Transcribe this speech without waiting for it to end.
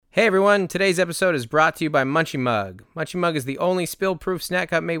Hey everyone, today's episode is brought to you by Munchie Mug. Munchie Mug is the only spill-proof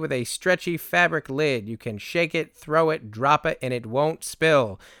snack cup made with a stretchy fabric lid. You can shake it, throw it, drop it, and it won't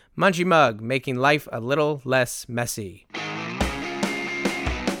spill. Munchie Mug, making life a little less messy.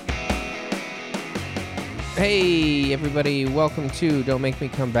 Hey everybody, welcome to Don't Make Me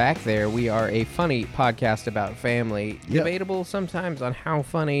Come Back There. We are a funny podcast about family. Yep. Debatable sometimes on how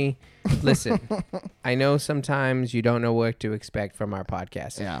funny. Listen, I know sometimes you don't know what to expect from our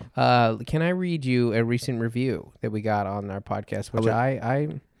podcast. Yeah. Can I read you a recent review that we got on our podcast, which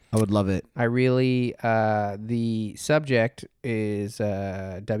I would love it. I really, the subject is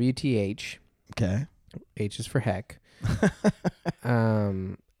WTH. Okay. H is for heck.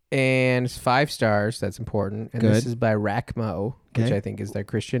 And it's 5 stars. That's important. And Good. This is by Rackmo, Okay. which I think is their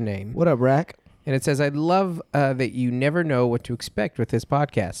Christian name. What up, Rack? And it says, I love that you never know what to expect with this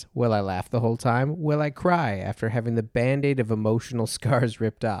podcast. Will I laugh the whole time? Will I cry after having the Band-Aid of emotional scars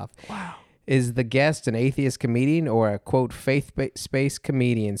ripped off? Wow. Is the guest an atheist comedian or a, quote, faith-based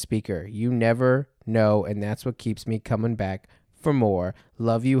comedian speaker? You never know, and that's what keeps me coming back for more.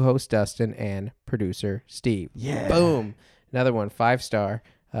 Love you, host Dustin and producer Steve. Yeah. Boom. Another one, 5-star.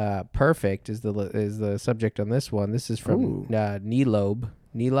 Perfect is the subject on this one. This is from Nelob.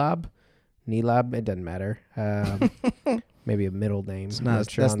 Nelob, it doesn't matter. Maybe a middle name.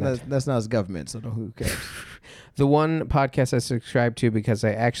 That's not his government, so who cares? The one podcast I subscribe to because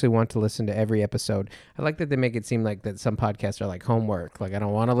I actually want to listen to every episode. I like that they make it seem like that some podcasts are like homework. Like I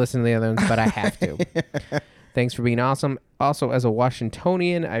don't want to listen to the other ones, but I have to. Thanks for being awesome. Also, as a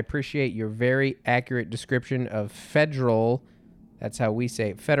Washingtonian, I appreciate your very accurate description of federal. That's how we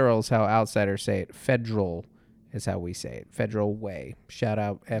say it. Federal is how outsiders say it. Federal is how we say it. Federal way. Shout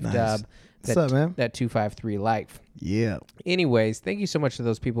out F-Dub. Nice. What's up, man? That 253 life. Yeah. Anyways, thank you so much to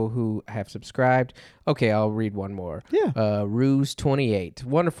those people who have subscribed. Okay, I'll read one more. Yeah. Ruse28.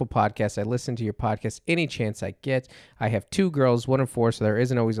 Wonderful podcast. I listen to your podcast any chance I get. I have 2 girls, 1 and 4, so there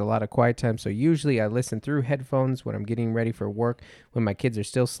isn't always a lot of quiet time. So usually I listen through headphones when I'm getting ready for work when my kids are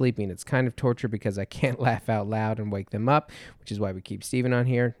still sleeping. It's kind of torture because I can't laugh out loud and wake them up, which is why we keep Steven on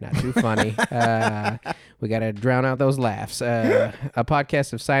here. Not too funny. We got to drown out those laughs. A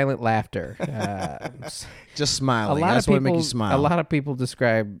podcast of silent laughter. Just smiling. That's what make you smile. A lot of people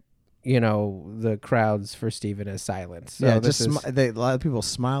describe, the crowds for Steven as silent. So yeah, a lot of people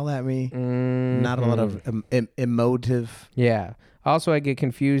smile at me. Mm-hmm. Not a lot of emotive. Yeah. Also, I get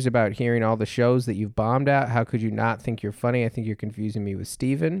confused about hearing all the shows that you've bombed out. How could you not think you're funny? I think you're confusing me with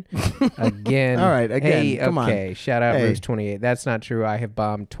Steven. Again. All right, again. Hey, come okay. on. Shout out Bruce28. That's not true. I have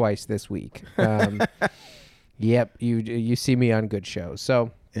bombed twice this week. Yep. You see me on good shows.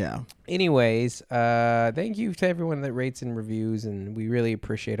 So. Yeah. Anyways, thank you to everyone that rates and reviews, and we really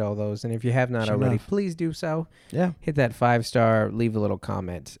appreciate all those. And if you have not already, please do so. Yeah. Hit that 5-star, leave a little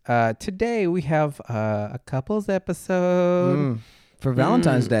comment. Today we have a couples episode. For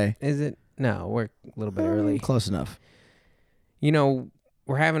Valentine's Day. Is it? No, we're a little bit early. Close enough. We're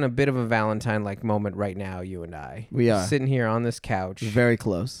having a bit of a Valentine-like moment right now, you and I. We are. Sitting here on this couch. Very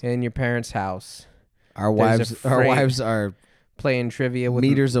close. In your parents' house. Our wives are playing trivia with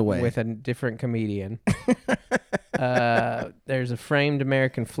meters away with a different comedian. There's a framed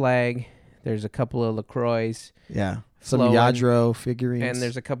American flag. There's a couple of LaCroix. Yeah. Some Yadro figurines. And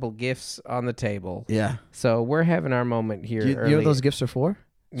there's a couple gifts on the table. Yeah. So we're having our moment here. You know what those gifts are for?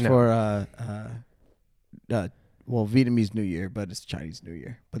 No. For Vietnamese New Year, but it's Chinese New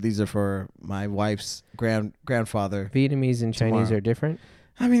Year. But these are for my wife's grandfather. Vietnamese and Chinese are different?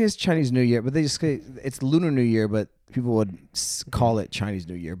 I mean, it's Chinese New Year, but it's Lunar New Year, but people would call it Chinese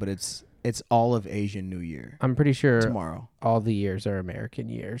New Year, but it's all of Asian New Year. I'm pretty sure tomorrow all the years are American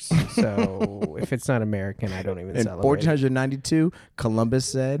years. So if it's not American, I don't even in celebrate. 1492, Columbus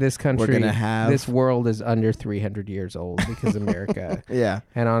said, "This country, we're gonna have this world is under 300 years old because America." Yeah,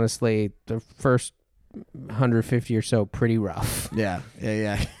 and honestly, the first 150 or so pretty rough. Yeah.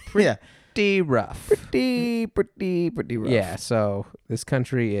 Pretty rough. Pretty rough. Yeah, so this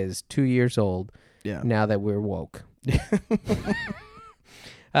country is 2 years old. Yeah. Now that we're woke.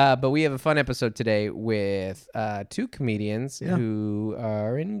 But we have a fun episode today with 2 comedians who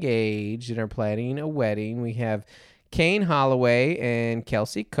are engaged and are planning a wedding. We have Kane Holloway and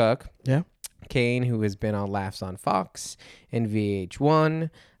Kelsey Cook. Yeah. Kane, who has been on Laughs on Fox and VH1.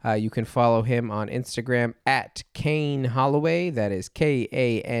 You can follow him on Instagram at Kane Holloway. That is KaneHolloway,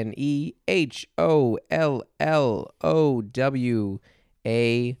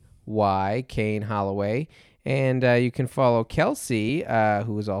 Kane Holloway. And you can follow Kelsey,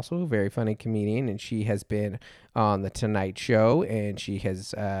 who is also a very funny comedian, and she has been on The Tonight Show, and she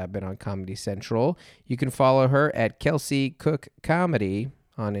has been on Comedy Central. You can follow her at Kelsey Cook Comedy.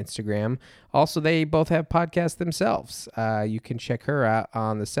 on Instagram. Also, they both have podcasts themselves. You can check her out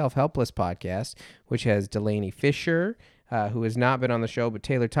on the Self Helpless podcast, which has Delaney Fisher, who has not been on the show, but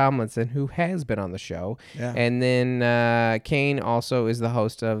Taylor Tomlinson, who has been on the show. Yeah. And then Kane also is the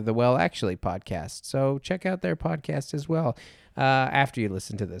host of the Well Actually podcast. So check out their podcast as well after you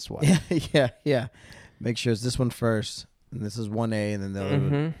listen to this one. Yeah. Make sure it's this one first. And this is 1A, and then the other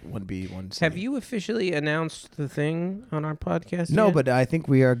one 1B, 1C. Have you officially announced the thing on our podcast No, yet? but I think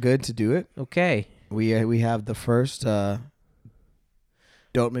we are good to do it. Okay. We have the first Don't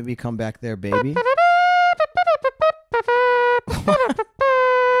Make Me Come Back There, Baby.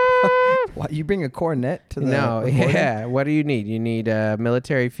 What, you bring a cornet to the No, recording? yeah. What do you need? You need a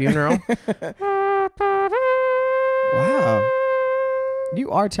military funeral? Wow. You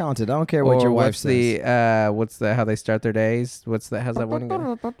are talented. I don't care what your wife says. What's the how they start their days? How's that one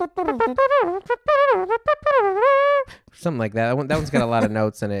go? Something like that. That one's got a lot of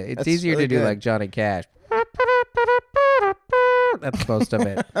notes in it. It's That's easier really to do good. like Johnny Cash. That's most of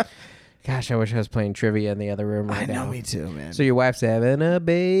it. Gosh, I wish I was playing trivia in the other room right I now. know, me too, man. So your wife's having a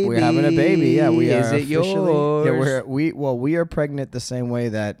baby. We're having a baby. Yeah, we are. Is it yours? Yeah, we are pregnant the same way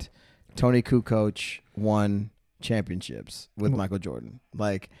that Tony Kukoc won championships with Michael Jordan.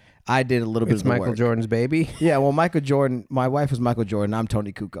 Like, I did a little bit It's of the Michael work. Jordan's baby. Yeah, well, Michael Jordan, my wife was Michael Jordan. I'm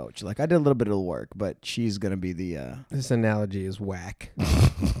Tony Kukoc. Like, I did a little bit of the work, but she's going to be the... This analogy is whack.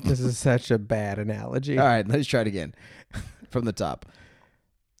 This is such a bad analogy. All right, let's try it again from the top.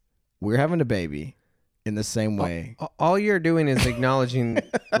 We're having a baby in the same way. All you're doing is acknowledging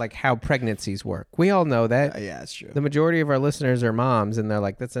like how pregnancies work. We all know that. Yeah, it's true. The majority of our listeners are moms, and they're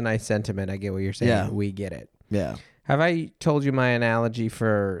like, that's a nice sentiment. I get what you're saying. Yeah. We get it. Yeah. Have I told you my analogy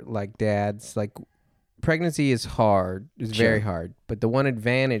for like dads? Like, pregnancy is hard. It's Sure. very hard. But the one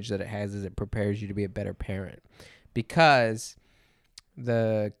advantage that it has is it prepares you to be a better parent. Because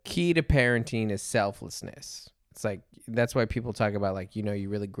the key to parenting is selflessness. It's like, that's why people talk about like, you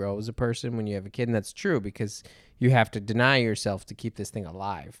really grow as a person when you have a kid. And that's true because you have to deny yourself to keep this thing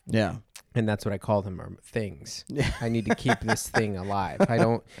alive. Yeah. And that's what I call them, are things. I need to keep this thing alive.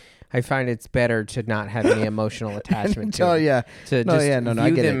 I find it's better to not have any emotional attachment to it. Yeah. To No, just yeah, no, I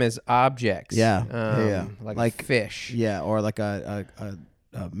view get them it. as objects. Yeah. Like fish. Yeah, or like a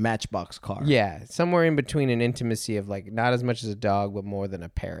Matchbox car. Yeah. Somewhere in between an intimacy of like, not as much as a dog, but more than a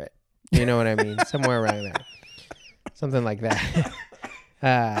parrot. You know what I mean? Somewhere around there. Something like that.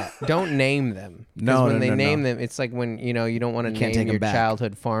 Don't name them. No, when no, they no, name no. them, it's like when you don't want to can't name take 'em your back.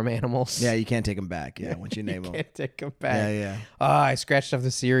 childhood farm animals. Yeah, you can't take them back. Yeah, once you name them. Can't take them back. Yeah. Oh, I scratched off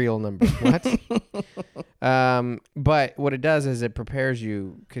the serial number. What? But what it does is it prepares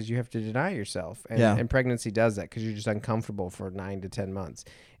you because you have to deny yourself. And, Yeah. and pregnancy does that because you're just uncomfortable for 9 to 10 months.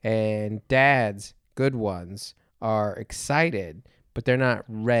 And dads, good ones, are excited, but they're not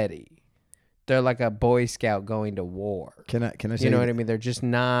ready. They're like a Boy Scout going to war. Can I say You know what I mean? They're just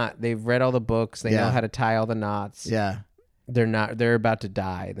not. They've read all the books. They know Yeah. how to tie all the knots. Yeah. They're not. They're about to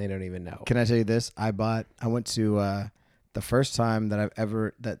die. And they don't even know. Can I tell you this? I went to the first time that I've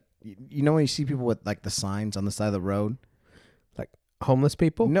ever you know when you see people with like the signs on the side of the road? Like homeless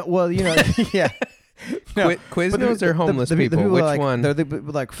people? No, well, yeah. No, Quiznos or homeless the people? are Which like, one? They're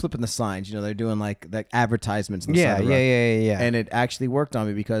like flipping the signs. They're doing like advertisements on the Yeah, side of the road. yeah. And it actually worked on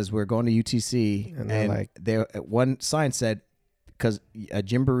me because we're going to UTC, And they're like- one sign said because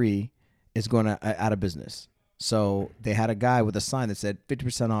Gymboree is going out of business. So they had a guy with a sign that said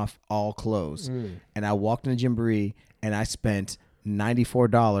 50% off all clothes. And I walked into Gymboree and I spent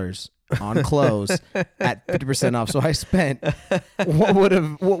 $94 on clothes at 50% off. So I spent what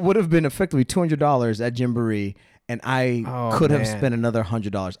would have been effectively $200 at Gymboree, and I could have spent another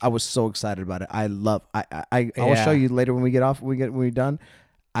 $100. I was so excited about it. I will show you later when we get off. When we're done.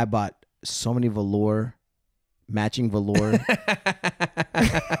 I bought so many matching velour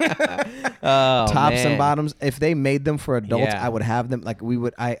tops and bottoms. If they made them for adults, Yeah. I would have them. Like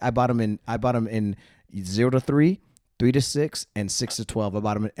I bought them in 0 to 3. 3 to 6 and 6 to 12. I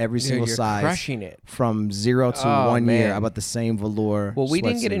bought them in every single you're size. crushing it. From 0 to 1 year. I bought the same velour. Well, we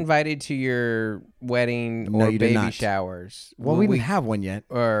didn't get sweatsuit. invited to your wedding No, or you did baby not. showers. Well, we didn't have one yet.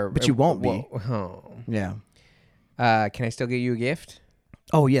 But you won't be. Yeah. Can I still get you a gift?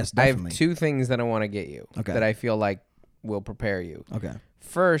 Oh yes, I definitely. have 2 things that I want to get you that I feel like will prepare you. Okay.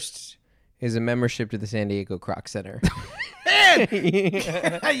 First is a membership to the San Diego Croc Center. You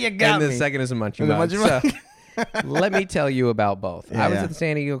got And the me. second is a Munchie And the Mug. Munchie Mug. So, let me tell you about both. I was Yeah. at the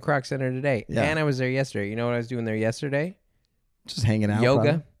San Diego Croc Center today, Yeah. and I was there yesterday. You know what I was doing there yesterday? Just hanging out.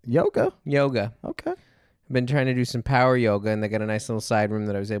 Yoga. Probably. Yoga. Okay. I've been trying to do some power yoga, and they got a nice little side room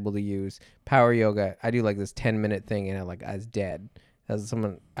that I was able to use. Power yoga. I do like this 10-minute thing, and I was dead. As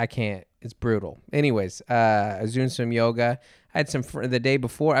I can't. It's brutal. Anyways, I was doing some yoga. I had some the day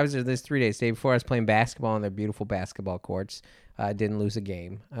before. I was there 3 days. The day before, I was playing basketball on their beautiful basketball courts. I didn't lose a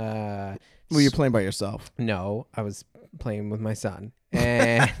game. Were you playing by yourself? No, I was playing with my son.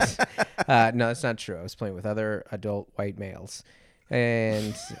 And no, that's not true. I was playing with other adult white males.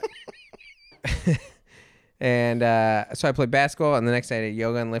 And so I played basketball, and the next day I did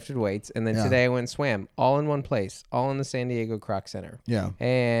yoga and lifted weights, and then today I went and swam, all in one place, all in the San Diego Croc Center. Yeah.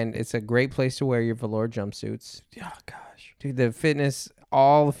 And it's a great place to wear your velour jumpsuits. Oh, gosh. Dude, the fitness,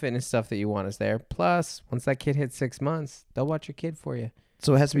 all the fitness stuff that you want is there. Plus, once that kid hits 6 months, they'll watch your kid for you.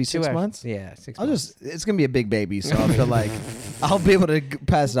 So it has to be 6 months? Yeah, 6 months. It's going to be a big baby, so I feel like I'll be able to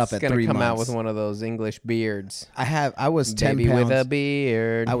pass it up at 3 months. It's going to come out with one of those English beards. I was 10 baby pounds. with a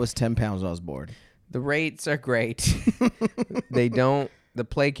beard. I was 10 pounds when I was bored. The rates are great. The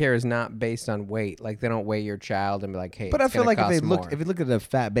play care is not based on weight. Like, they don't weigh your child and be like, hey, but I feel like if you look at a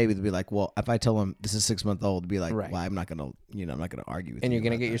fat baby, they'd be like, well, if I tell them this is 6 months old, they'd be like, well, I'm not gonna argue with you. And you're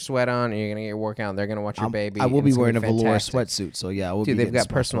gonna get your sweat on, and you're gonna get your workout. And they're gonna watch your baby. I will be wearing a velour sweatsuit, so yeah, I will. Dude, they've got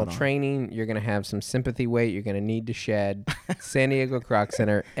personal training. You're gonna have some sympathy weight. You're gonna need to shed. San Diego Croc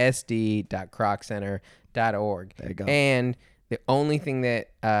Center, sd.croccenter.org. There you go. And the only thing that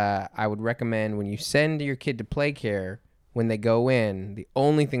I would recommend when you send your kid to play care, when they go in, the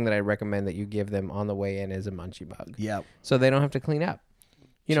only thing that I recommend that you give them on the way in is a Munchie Mug. Yeah. So they don't have to clean up.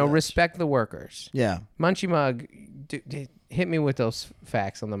 Respect the workers. Yeah. Munchie Mug, hit me with those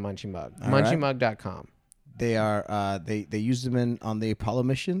facts on the Munchie Mug. MunchieMug.com. They are they used them on the Apollo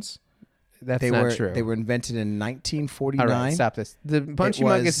missions. That's not true. They were invented in 1949. All right, stop this. The Munchie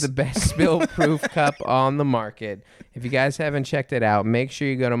Mug is the best spill-proof cup on the market. If you guys haven't checked it out, make sure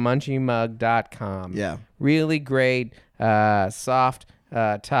you go to MunchieMug.com. Yeah. Really great, soft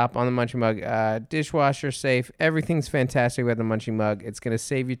top on the Munchie Mug. Dishwasher safe. Everything's fantastic with the Munchie Mug. It's going to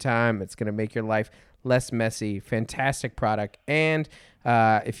save you time. It's going to make your life less messy. Fantastic product. And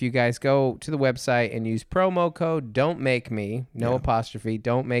if you guys go to the website and use promo code Don't Make Me, apostrophe,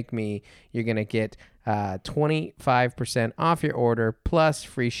 Don't Make Me, you're going to get 25% off your order plus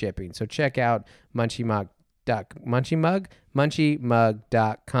free shipping. So check out MunchieMug.com.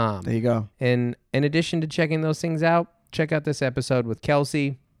 There you go. And in addition to checking those things out, check out this episode with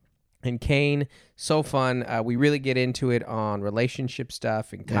Kelsey and Kane. So fun. We really get into it on relationship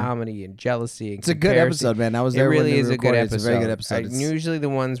stuff and comedy and jealousy. And it's a good episode, man. I was there. It really is a good episode. It's a very good episode. Usually the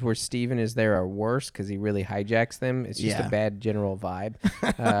ones where Steven is there are worse because he really hijacks them. It's just a bad general vibe.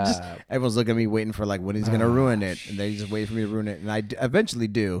 Everyone's looking at me waiting for like when he's going to ruin it. And they just wait for me to ruin it. And I eventually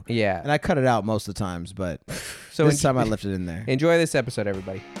do. Yeah. And I cut it out most of the times. But so this time I left it in there. Enjoy this episode,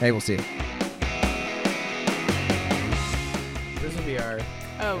 everybody. Hey, we'll see you. This will be our...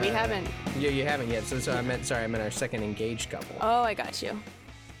 Oh, we haven't. Yeah, you haven't yet. So I meant our second engaged couple. Oh, I got you.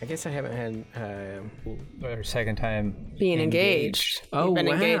 I guess I haven't had our second time being engaged. Oh, We've been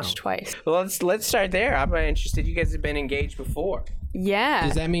engaged twice. Well, let's start there. I'm interested. You guys have been engaged before. Yeah.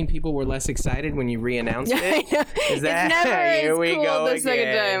 Does that mean people were less excited when you re-announced it? Is that it's never here as we cool go the again.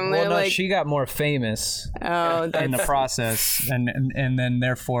 second time. Well, no, she got more famous in the process, and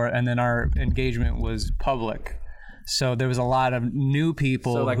then our engagement was public. So there was a lot of new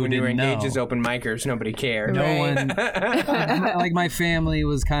people so, like, who when you were didn't engaged know. as open micers, nobody cared. No one, like my family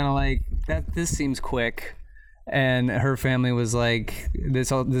was kind of like, this seems quick. And her family was like,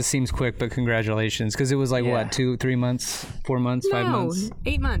 this seems quick, but congratulations. Because it was like, what, 2, 3 months, 4 months, 5 months?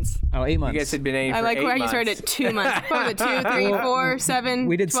 8 months. Oh, 8 months. You guys had been dating for 8 months. I like where you started at 2 months. What was it, 2, 3, 4, 7,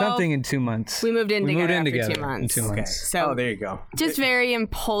 We did 12? Something in 2 months. We moved in together after 2 months. In 2 months. Okay. So there you go. Just very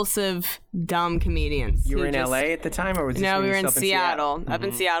impulsive, dumb comedians. You were in LA at the time, or was this No, we were in Seattle? Seattle. Up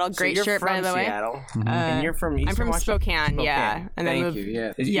in Seattle. Great so you're shirt, from by the way. Seattle. And you're from Eastern I'm from Washington? Spokane, yeah. And then Thank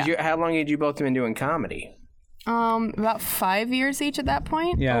you, yeah. How long had you both been doing comedy? About 5 years each at that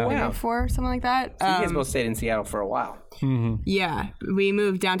point. Yeah. Maybe 4, something like that. So you guys both stayed in Seattle for a while. Mm-hmm. Yeah, we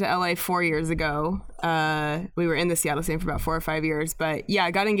moved down to LA 4 years ago. We were in the Seattle scene for about 4 or 5 years, but yeah,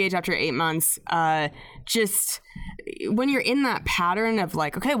 I got engaged after 8 months. Just when you're in that pattern of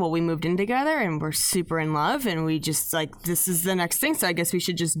like, okay, well, we moved in together and we're super in love, and we just like, this is the next thing, so I guess we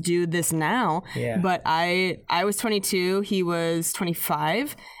should just do this now. Yeah. But I was 22, he was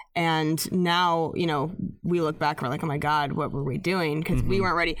 25. And now, you know, we look back and we're like, oh my God, what were we doing? Because we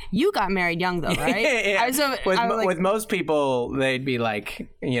weren't ready. You got married young though, right? Yeah. With most people, they'd be like,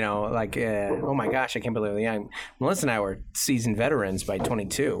 you know, like, oh my gosh, I can't believe they're young. Melissa and I were seasoned veterans by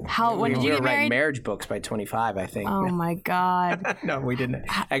 22. When did you get writing married? marriage books by 25, I think. Oh my God. No, we didn't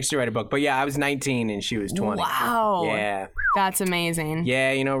actually write a book. But yeah, I was 19 and she was 20. Wow. Yeah. That's amazing.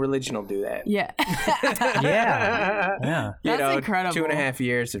 Yeah, you know, religion will do that. Yeah. Yeah. You That's know, incredible. 2.5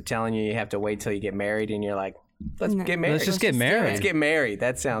 years of telling you have to wait till you get married, and you're like, let's get married. Let's just get married. Let's get married.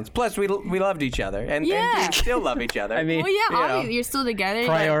 That sounds. Plus, we loved each other, and we still love each other. I mean, Well, yeah, you know. obviously, you're still together.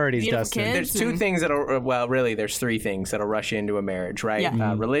 Priorities, you got Dustin. beautiful There's kids two and- things that'll. Well, really, there's three things that'll rush you into a marriage, right?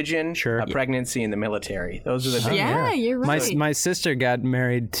 Yeah. Religion, Sure. pregnancy, and the military. Those are the things. Yeah, you're right. My sister got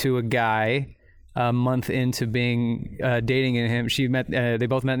married to a guy a month into being dating him. She met. They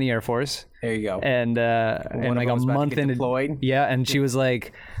both met in the Air Force. There you go. And of like them a was about to month get into deployed. Yeah, and she was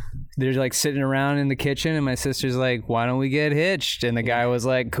like, they're like sitting around in the kitchen, and my sister's like, why don't we get hitched? And the guy was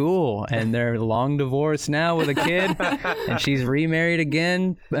like, cool. And they're long divorced now with a kid, and she's remarried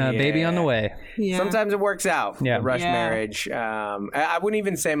again, baby on the way. Yeah. Sometimes it works out. Yeah. The rush Yeah. marriage. I wouldn't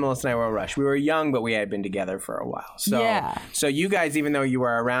even say Melissa and I were a rush. We were young, but we had been together for a while. So, Yeah. So you guys, even though you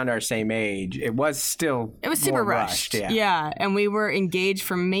were around our same age, it was still super more rushed. Yeah. Yeah, and we were engaged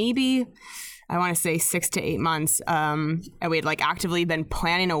for maybe, I want to say 6 to 8 months. And we had like actively been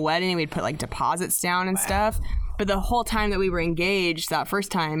planning a wedding. We'd put like deposits down and stuff. But the whole time that we were engaged, that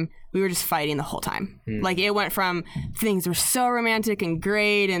first time, we were just fighting the whole time. Like it went from things were so romantic and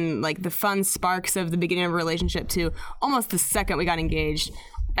great and like the fun sparks of the beginning of a relationship to almost the second we got engaged,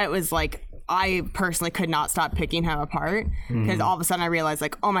 it was like, I personally could not stop picking him apart because all of a sudden I realized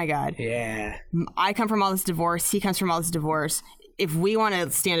like, oh my God, Yeah. I come from all this divorce. He comes from all this divorce. If we want to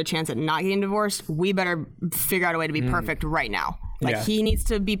stand a chance at not getting divorced, we better figure out a way to be perfect right now. Like he needs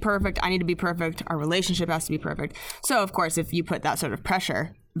to be perfect. I need to be perfect. Our relationship has to be perfect. So of course, if you put that sort of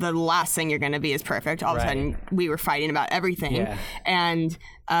pressure, the last thing you're going to be is perfect. All of a sudden, we were fighting about everything. Yeah. And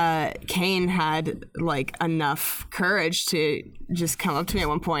Kane had like enough courage to just come up to me at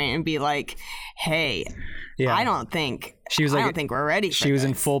one point and be like, hey, Yeah. I don't think She was like, I don't think we're ready for She was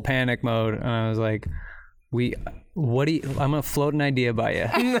in this." full panic mode, and I was like, I'm gonna float an idea by you.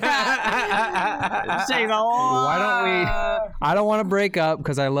 She's a Why don't we? I don't want to break up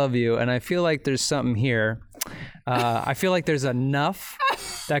because I love you, and I feel like there's something here. I feel like there's enough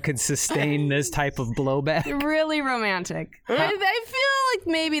that could sustain this type of blowback. really romantic. I feel like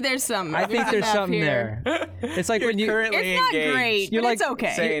maybe there's some. I think there's something here. there. It's like when you. Currently It's not engaged. great, You're but like it's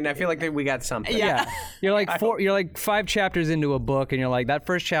okay. Saying, I feel like we got something. Yeah, you're like 5 chapters into a book, and you're like, that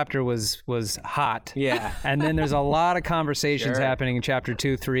first chapter was hot. Yeah. And then there's a lot of conversations Sure. happening in chapter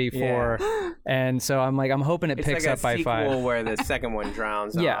 2, 3, 4, and so I'm hoping it It's picks like up a by sequel 5. where the second one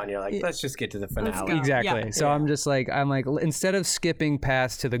drowns Yeah. on. You're like, let's just get to the finale. go. Exactly. Yeah. So I'm like, instead of skipping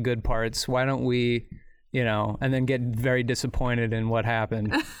past to the good parts, why don't we, and then get very disappointed in what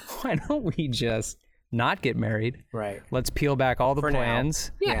happened? Why don't we just not get married? Right. Let's peel back all the For now.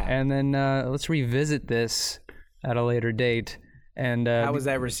 plans. Yeah. And then let's revisit this at a later date. And How was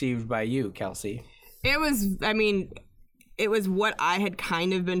that received by you, Kelsey? It was. I mean, it was what I had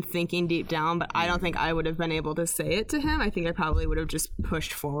kind of been thinking deep down, but I don't think I would have been able to say it to him. I think I probably would have just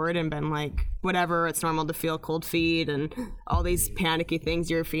pushed forward and been like, whatever, it's normal to feel cold feet and all these panicky things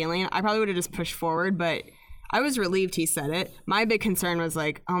you're feeling. I probably would have just pushed forward, but I was relieved he said it. My big concern was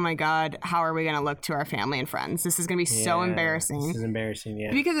like, oh my God, how are we going to look to our family and friends? This is going to be so embarrassing. This is embarrassing,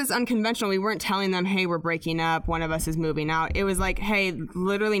 yeah. Because it's unconventional. We weren't telling them, hey, we're breaking up. One of us is moving out. It was like, hey,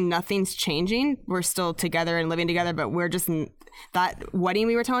 literally nothing's changing. We're still together and living together, but we're just that wedding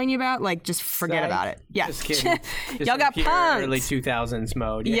we were telling you about, like, just forget about it. Yeah. Just kidding. Just Y'all got pure punked. Early 2000s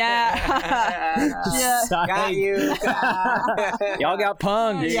mode. Yeah. Yeah. Got you. y'all got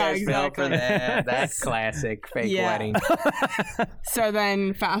punked. Yeah, You guys fell for exactly. that. That's classic fake Yeah. wedding. So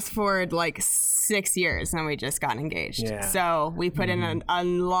then fast forward like 6 years and we just got engaged. Yeah. So we put in a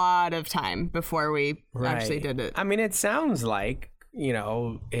lot of time before we actually did it. I mean, it sounds like,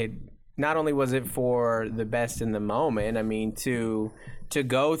 it not only was it for the best in the moment, I mean, to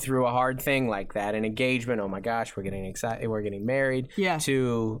go through a hard thing like that, an engagement, oh my gosh, we're getting excited, we're getting married, Yeah.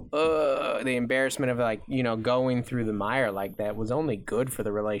 to the embarrassment of going through the mire like that was only good for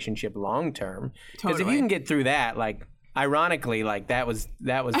the relationship long term. Because if Totally. you can get through that, ironically, that was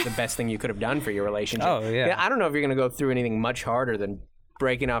the best thing you could have done for your relationship. Oh, yeah. I don't know if you're going to go through anything much harder than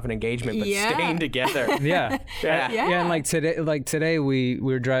breaking off an engagement, but Yeah. staying together. Yeah. Yeah. Yeah. And like today we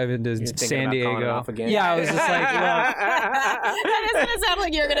were driving to thinking San about calling it Diego. off again? Yeah, I was just like, look, That is gonna sound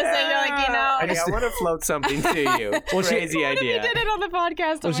like you're gonna say, you're like, I want to float something to you. Crazy what if idea. you did it on the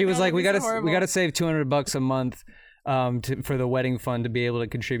podcast? well, she was like, we got gotta save $200 a month for the wedding fund to be able to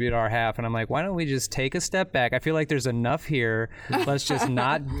contribute our half. And I'm like, why don't we just take a step back? I feel like there's enough here. Let's just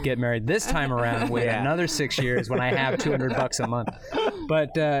not get married this time around. Wait another 6 years when I have $200 a month.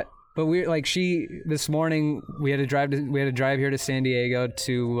 But we like this morning we had to drive here to San Diego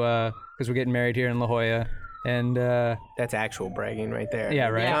to because we're getting married here in La Jolla. And That's actual bragging right there. Yeah,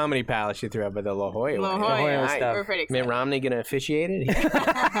 right. The Comedy Palace you threw up at the La Jolla. La wedding. Jolla stuff. We're pretty excited. Mitt Romney gonna officiate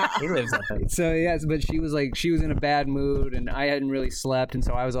it? He lives up there. so yes, but she was in a bad mood, and I hadn't really slept, and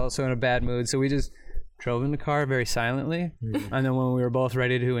so I was also in a bad mood. So we just drove in the car very silently, and then when we were both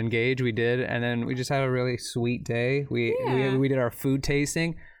ready to engage, we did, and then we just had a really sweet day. We did our food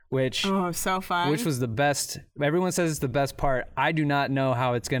tasting. Which so fun. Which was the best. Everyone says it's the best part. I do not know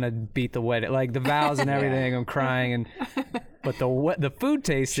how it's gonna beat the wedding, like the vows and everything. I'm crying, but the food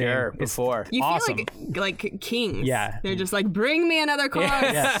tasting. Sure, before. You awesome. feel like kings. Yeah. They're just like, bring me another close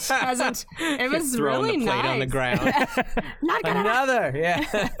present. It was Throwing really the plate nice. on the ground. Not good enough. Another,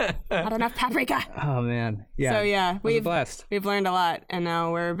 yeah. Not enough paprika. Oh man, yeah. So yeah, it was a blast. we've learned a lot, and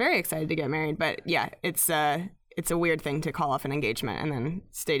now we're very excited to get married. But yeah, it's a weird thing to call off an engagement and then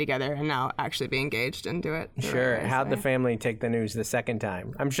stay together and now actually be engaged and do it. Sure. How'd the family take the news the second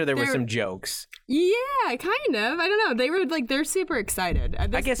time? I'm sure there were some jokes. Yeah, kind of. I don't know. They were like, they're super excited. At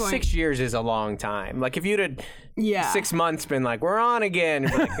this I guess point, 6 years is a long time. Like if you'd had 6 months been like, we're on again.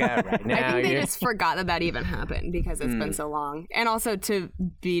 You'd be like, yeah, right now. I think they just forgot that even happened because it's been so long. And also to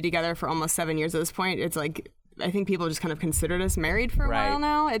be together for almost 7 years at this point, it's like, I think people just kind of considered us married for a while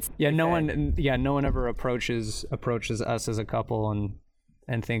now. It's no one ever approaches us as a couple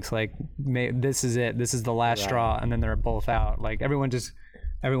and thinks like, this is it, this is the last straw, and then they're both out. Like everyone's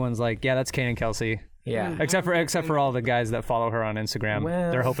like, yeah, that's Kane and Kelsey. Yeah. Except for all the guys that follow her on Instagram. Well,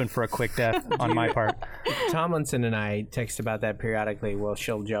 they're hoping for a quick death on my part. Tomlinson and I text about that periodically. Well,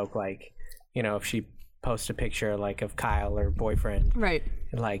 she'll joke like, if she posts a picture like of Kyle, her boyfriend. right.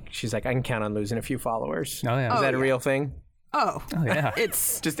 And like she's like, I can count on losing a few followers. Oh yeah. Is that a real thing? Oh, yeah.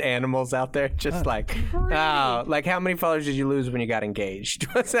 it's Just animals out there, just like, like how many followers did you lose when you got engaged?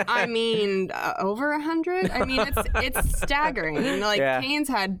 What's that? I mean, over 100. I mean, it's staggering. Like Kane's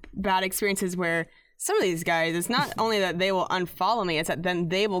had bad experiences where some of these guys, it's not only that they will unfollow me, it's that then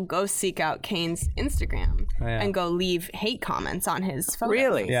they will go seek out Kane's Instagram and go leave hate comments on his photos.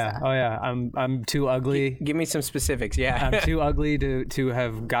 Really? Yeah. Oh yeah. I'm too ugly. Give me some specifics. Yeah. I'm too ugly to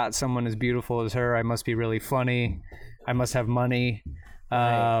have got someone as beautiful as her. I must be really funny. I must have money.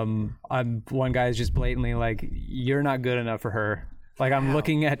 One guy's just blatantly like, you're not good enough for her. Like I'm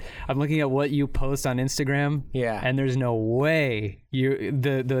looking at what you post on Instagram. Yeah. And there's no way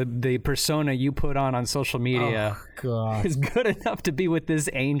the persona you put on social media is good enough to be with this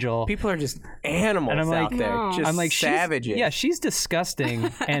angel. People are just animals And I'm like, out there. no. Just I'm like, savages. she's disgusting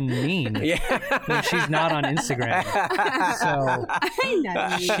and mean. Yeah. When she's not on Instagram. So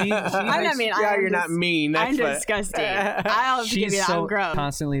I'm not mean. You're not mean. I'm That's what- disgusting. I'll have to give you she's that. so I'm gross.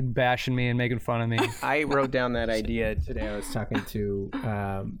 constantly bashing me and making fun of me. I wrote down that idea today. I was talking to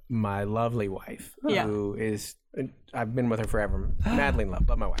my lovely wife, who is, I've been with her forever, madly in love,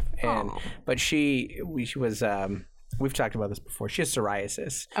 love my wife. And but she was, we've talked about this before. She has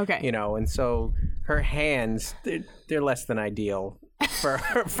psoriasis. Okay. And so her hands, they're less than ideal for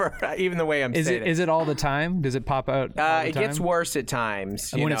even the way I'm saying it. Is it all the time? Does it pop out? All the It gets time? worse at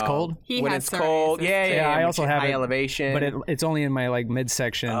times. When it's cold? When it's cold, yeah. I also have high it, elevation, but it's only in my like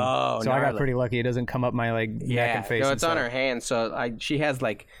midsection. Oh, so I got gnarly. pretty lucky. It doesn't come up my like neck and face. No, and it's on stuff. her hands. So she has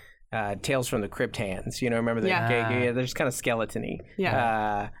like Tales from the Crypt hands. Remember the Yeah. they're just kind of skeleton-y.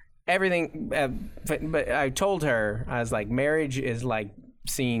 Yeah. Everything. But I told her, I was like, marriage is like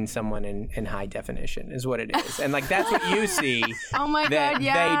seeing someone in high definition is what it is, and like that's what you see. Oh my that god,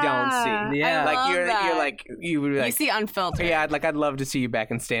 yeah. they don't see. Yeah, like I you're love that. like you would be like, You see unfiltered. yeah, I'd love to see you back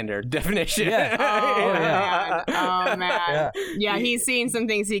in standard definition. Yeah. Oh, yeah. man. Oh man. Yeah, he's seen some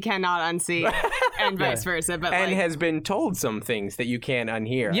things he cannot unsee, and vice versa. But And like, has been told some things that you can't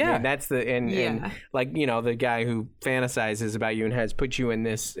unhear. Yeah. I mean, that's the and Yeah. like the guy who fantasizes about you and has put you in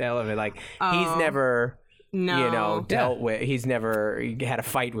this elevator. Like he's never no. dealt with. He's never had a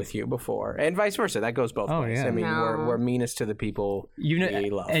fight with you before, and vice versa. That goes both ways. yeah. I mean, No. we're meanest to the people we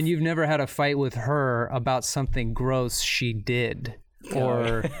love. And you've never had a fight with her about something gross she did.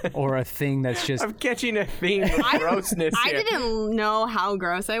 or a thing that's just. I'm catching a theme of grossness I here. didn't know how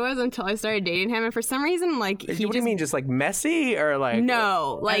gross I was until I started dating him, and for some reason, like What do you mean, just like messy or like?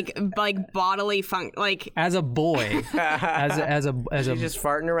 no, like bodily like As a boy, as a You're just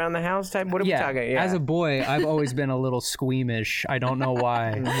farting around the house type. What are we talking? Yeah. As a boy, I've always been a little squeamish. I don't know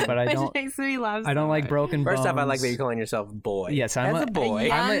why, but I don't. makes me laugh. I don't like broken bones. First off, I like that you're calling yourself boy. Yes, I'm as a boy.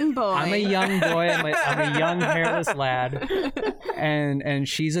 young boy. I'm a young boy. I'm a young hairless lad, and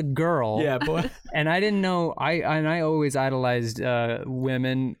she's a girl. Yeah, boy. And I didn't know. I always idolized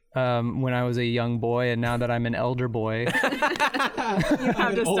women when I was a young boy, and now that I'm an elder boy, You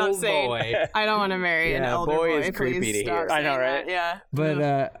have to stop saying. I don't want to marry an elder boy boy. is creepy Please to stop hear. saying I know, right? that. Yeah.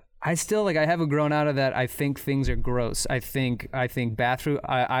 but I still I haven't grown out of that. I think things are gross. I think bathroom.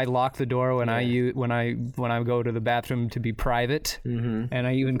 I lock the door when I go to the bathroom to be private, and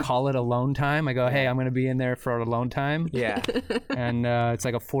I even call it alone time. I go, hey, I'm going to be in there for alone time. Yeah. And it's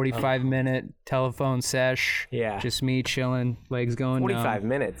like a 45-minute telephone sesh. Yeah. Just me chilling, legs going 45 numb.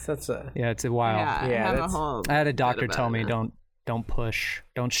 minutes. That's a. Yeah, it's a while. Yeah. Yeah, I have a that's- whole I had a bit doctor about tell me it. don't push,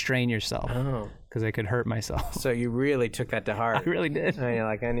 don't strain yourself, Oh. because I could hurt myself. So you really took that to heart. I really did. And you're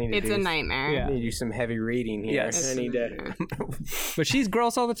like, I need to It's do a nightmare. Yeah. I need to do some heavy reading here. Yes. I need to. But she's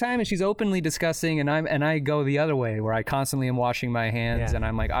gross all the time, and she's openly disgusting, and I go the other way, where I constantly am washing my hands, Yeah. and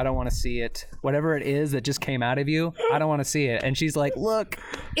I'm like, I don't want to see it. Whatever it is that just came out of you, I don't want to see it. And she's like, look,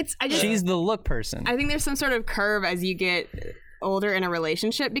 she's the look person. I think there's some sort of curve as you get older in a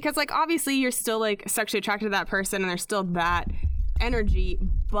relationship, because like obviously you're still like sexually attracted to that person and there's still that energy,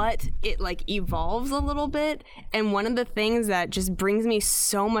 but it like evolves a little bit. And one of the things that just brings me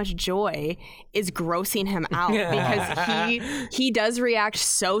so much joy is grossing him out, because he does react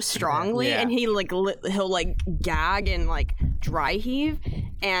so strongly. Yeah. And he like he'll like gag and like dry heave,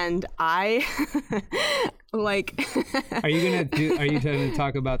 and I like Are you going to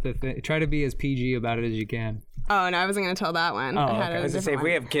talk about the thing? Try to be as PG about it as you can. oh no, I wasn't gonna tell that one. I had I a was gonna say, if different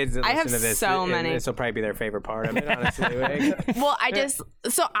we one. have kids that I listen have to this, so many. this will probably be their favorite part of it, honestly. Well,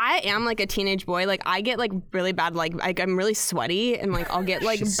 so I am like a teenage boy. Like I get like really bad, like I'm really sweaty, and like I'll get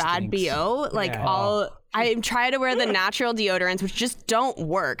like bad stinks. BO. Like I try to wear the natural deodorants, which just don't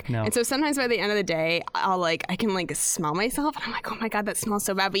work. No. And so sometimes by the end of the day, I can like smell myself, and I'm like, oh my god, that smells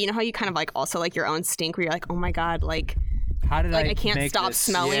so bad. But you know how you kind of like also like your own stink, where you're like, oh my god, like. How did I can't make stop this?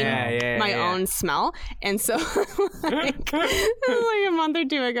 smelling my own smell. And so like a month or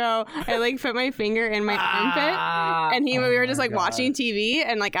two ago, I like put my finger in my armpit, and we were just like watching TV,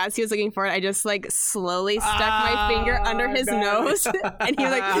 and like as he was looking for it, I just like slowly stuck my finger under his nose, and he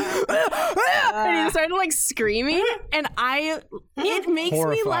was like and he started like screaming, and it makes me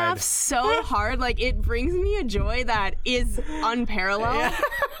Horrified. laugh so hard. Like it brings me a joy that is unparalleled.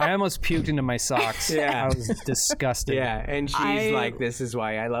 I almost puked into my socks. Yeah. I was disgusted. Yeah, and she's like, "This is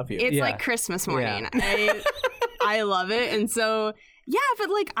why I love you." It's Yeah. like Christmas morning. I love it. And so, yeah, but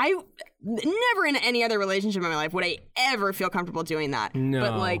like I never in any other relationship in my life would I ever feel comfortable doing that. No.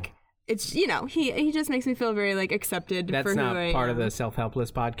 But like it's, you know, he just makes me feel very like accepted That's for not who I part am. of the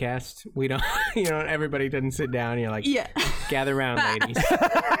self-helpless podcast. We don't, everybody doesn't sit down. And you're like, Yeah. gather around, ladies.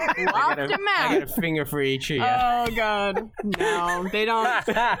 Loft him I out. got a finger for each of you. Oh god. No.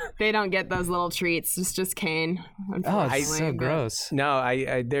 They don't get those little treats. It's just Kane. Oh, Unfortunately. it's so gross. No,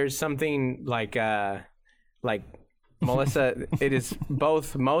 I there's something like Melissa, it is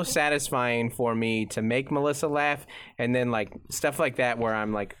both most satisfying for me to make Melissa laugh, and then like stuff like that where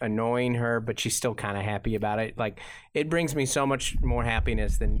I'm like annoying her, but she's still kind of happy about it. Like it brings me so much more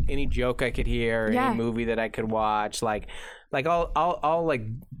happiness than any joke I could hear, or Yeah. any movie that I could watch. Like I'll like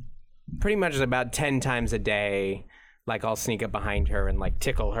pretty much about 10 times a day, like I'll sneak up behind her and like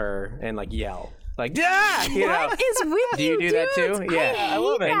tickle her and like yell. Like, ah! You know. What is with Do you do that too? dudes? Yeah, I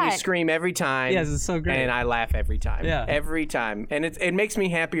love And you that. scream every time. Yes, it's so great. And I laugh every time. Yeah. every time, and it makes me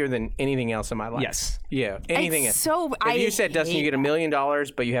happier than anything else in my life. Yes. Yeah, anything It's else. so If you said, Dustin, you get $1 million,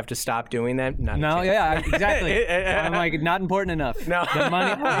 but you have to stop doing that. Not a No, chance. yeah, exactly. I'm like, not important enough. No. The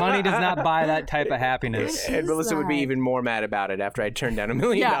money does not buy that type of happiness. And Melissa would be that? even more mad about it after I turned down $1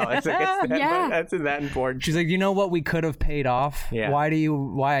 million. Yeah. I guess Yeah. that's that important. She's like, you know what we could have paid off? Yeah. Why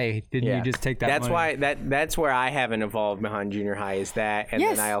didn't you just take that That's money? why that's where I haven't evolved behind junior high is that, and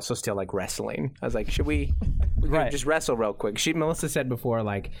Yes. then I also still like wrestling. I was like, should we could Right. just wrestle real quick? Melissa said before,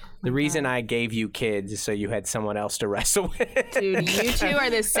 like the reason I gave you kids is so you had someone else to wrestle with. Dude, you two are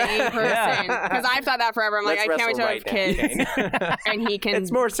the same person. Because I've thought that forever. I'm like, Let's I can't wait wrestle to have right now, kids. And he can.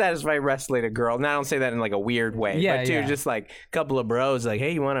 It's more satisfying wrestling a girl. And I don't say that in like a weird way, Yeah, but dude, yeah. just like a couple of bros, like,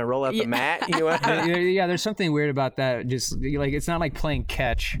 hey, you want to roll out the mat? You want? Yeah, there's something weird about that. Just like it's not like playing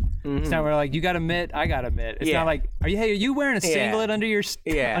catch. It's not where like you got a mitt, I got a mitt. It's not like, are you wearing a singlet under your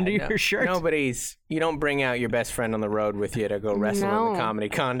your shirt? You don't bring out your best friend on the road with you to go wrestle in the comedy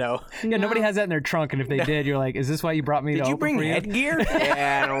condo. Yeah, nobody has that in their trunk, and if they did, you're like, is this why you brought me to Did you open bring for you? headgear?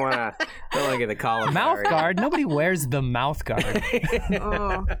 Yeah, I don't want to get the collar. Mouth guard? Nobody wears the mouth guard.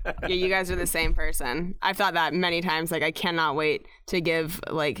 Oh. Yeah, you guys are the same person. I've thought that many times. Like, I cannot wait to give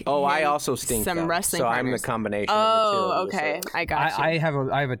I also stink some wrestling so partners. I'm the combination of Oh, the two. okay. I got you. I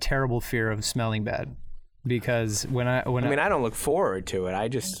have a terrible fear of smelling bad, because when I don't look forward to it. I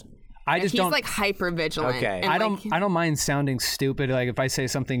just He's don't like hyper vigilant. Okay. And I don't mind sounding stupid. Like if I say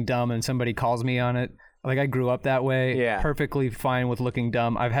something dumb and somebody calls me on it, like I grew up that way. Yeah. Perfectly fine with looking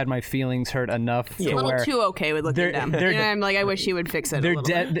dumb. I've had my feelings hurt enough to a little where too okay with looking dumb. I'm like, I wish you would fix it. they're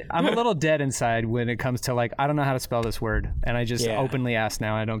dead. I'm a little dead inside when it comes to like, I don't know how to spell this word, and I just openly ask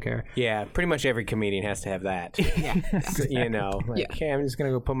now. I don't care. Yeah, pretty much every comedian has to have that. Okay, I'm just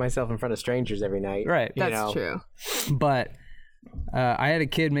gonna go put myself in front of strangers every night. Right. That's true. But I had a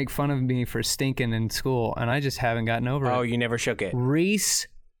kid make fun of me for stinking in school, and I just haven't gotten over it. Oh, you never shook it. Reese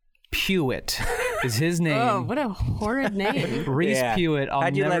Pewitt is his name. Oh, what a horrid name. Reese Pewitt.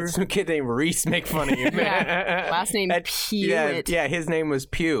 How'd you let some kid named Reese make fun of you, man? Last name Pewitt. Yeah, his name was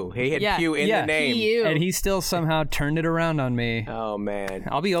Pew. He had Pew in the name. Pew. And he still somehow turned it around on me. Oh, man.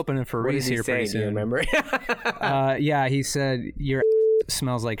 I'll be opening for What Reese did he here say? pretty Do you soon. remember? Yeah, he said, your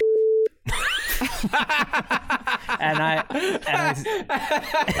smells like and I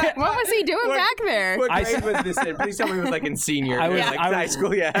What was he doing back there? What grade was this in? Please tell me it was like in senior. I was- high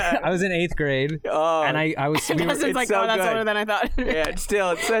school, yeah. I was in 8th grade. Oh. And I was Dustin's like, so that's good. older than I thought. Yeah,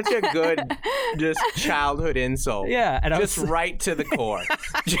 it's such a good, just childhood insult. Yeah, and I just was- right to the core.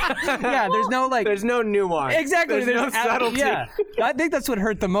 yeah, there's no like There's no nuance. exactly. There's no subtlety. Yeah, I think that's what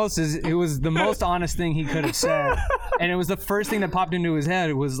hurt the most. Is it was the most honest thing he could have said, and it was the first thing that popped into his head.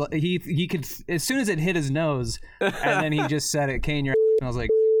 It was like, he could, as soon as it hit his nose, and then he just said it, Kane, your and I was like,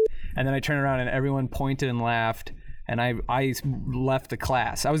 and then I turned around and everyone pointed and laughed. And I left the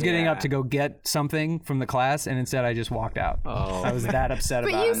class. I was getting up to go get something from the class, and instead I just walked out. Oh. I was that upset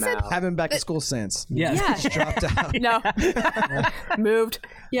about you it. said Having back to school sense. Yeah. Just dropped out. no. Moved.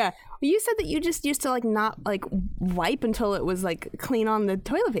 Yeah. You said that you just used to like not like wipe until it was like clean on the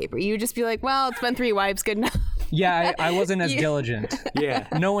toilet paper. You would just be like, well, it's been 3 wipes, good enough. Yeah, I wasn't as diligent. Yeah.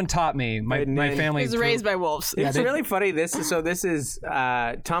 No one taught me. My family He was raised by wolves. It's really funny. This is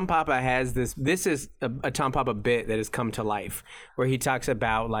Tom Papa has this. This is a Tom Papa bit that has come to life, where he talks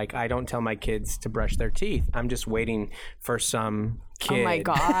about like, I don't tell my kids to brush their teeth. I'm just waiting for some kid Oh my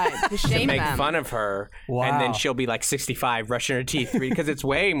God. To shame make them. fun of her, Wow. and then she'll be like 65 brushing her teeth because it's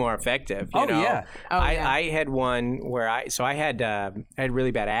way more effective. You know? Yeah. I had one where I had really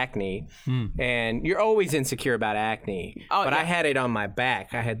bad acne, and you're always insecure about acne. But I had it on my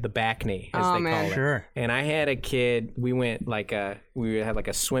back. I had the back knee, as they call it. Sure. And I had a kid. We went we had like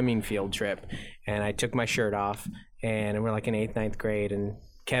a swimming field trip, and I took my shirt off, and we're like in 8th, 9th grade, and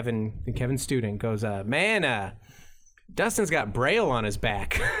Kevin student goes, man, Dustin's got Braille on his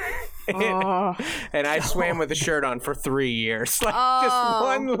back. And I swam with a shirt on for 3 years. Like just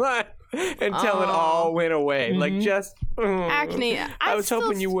one line until it all went away. Like just Acne. I was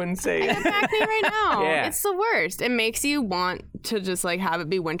hoping you wouldn't say I have it. acne right now. Yeah. It's the worst. It makes you want to just like have it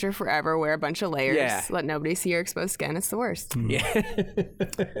be winter forever, wear a bunch of layers, Yeah. let nobody see your exposed skin. It's the worst. Yeah.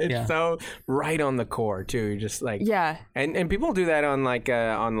 It's so right on the core too. You're just like Yeah. And people do that on like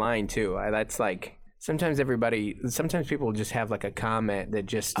online too. That's like sometimes people just have like a comment that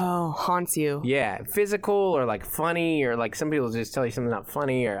just Haunts you. yeah, physical or like funny, or like some people just tell you something not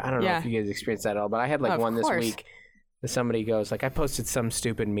funny, or I don't know Yeah. if you guys experienced that at all, but I had like Of one this course. week that somebody goes like, I posted some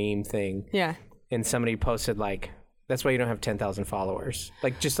stupid meme thing, Yeah. and somebody posted like, that's why you don't have 10,000 followers,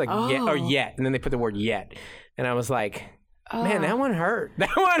 like just like yet or yet, and then they put the word yet, and I was like, man, that one hurt. That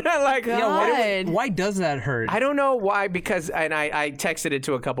one like God. Why does that hurt? I don't know why, because and I texted it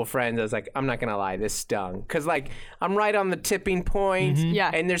to a couple friends. I was like, I'm not gonna lie, this stung, because like I'm right on the tipping point.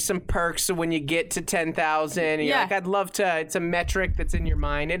 Yeah. And there's some perks so when you get to 10,000, and you're Yeah. like, I'd love to. It's a metric that's in your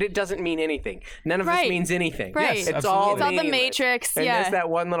mind, and it doesn't mean anything. None of this Right. means anything. Right. It's Absolutely. all It's all the meaningless. Matrix, And yeah. there's that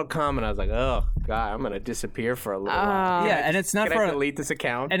one little comment. I was like, oh God, I'm gonna disappear for a little while. Yeah, and it's not Can for I delete this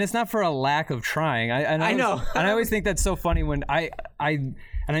account? and it's not for a lack of trying. I know. and I always think that's so funny when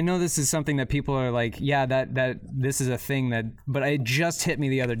and I know this is something that people are like, yeah, that this is a thing that, but it just hit me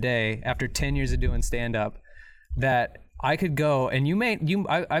the other day after 10 years of doing stand up that I could go, and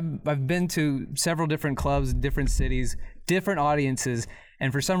I've been to several different clubs, different cities, different audiences,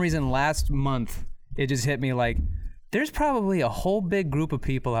 and for some reason last month it just hit me like, there's probably a whole big group of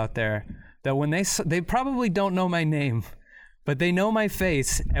people out there that when they probably don't know my name, but they know my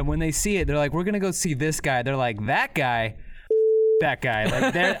face, and when they see it, they're like, "We're gonna go see this guy." They're like, "That guy." That guy,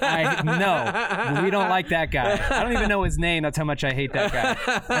 like, no, we don't like that guy. I don't even know his name. That's how much I hate that guy.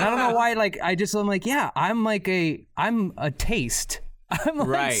 And I don't know why. Like, I'm like, yeah, I'm a taste. I'm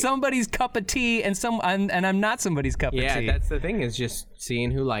like somebody's cup of tea, and I'm not somebody's cup of tea. Yeah, that's the thing, is just seeing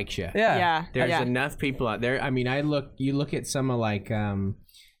who likes you. Yeah. There's enough people out there. I mean, you look at some of like, some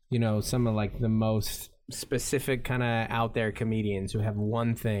of like the most specific kind of out there comedians who have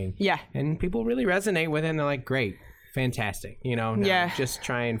one thing. Yeah. And people really resonate with it, and they're like, great. Fantastic, just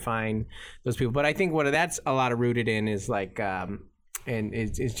try and find those people. But I think what that's a lot of rooted in is like, and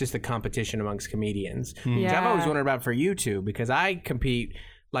it's just the competition amongst comedians. Which I've always wondered about for you two, because I compete.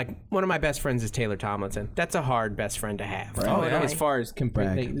 Like, one of my best friends is Taylor Tomlinson. That's a hard best friend to have. Right. Oh, as far as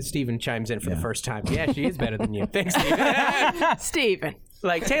Steven chimes in for the first time. Yeah, she is better than you. Thanks, Steven. Steven.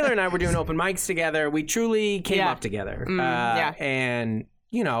 Like, Taylor and I were doing open mics together. We truly came up together. And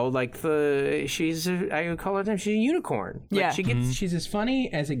like I would call her, she's a unicorn. Like, she's as funny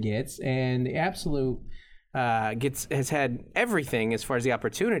as it gets, and the absolute has had everything as far as the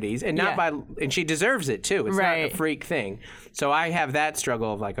opportunities, and and she deserves it too. It's not a freak thing. So I have that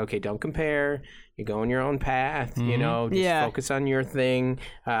struggle of like, okay, don't compare. You go on your own path. Just focus on your thing.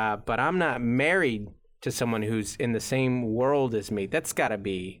 But I'm not married to someone who's in the same world as me. That's got to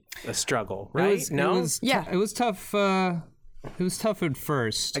be a struggle, right? It was tough. It was tough at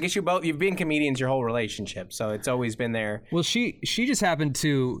first. I guess you've been comedians your whole relationship, so it's always been there. Well, she just happened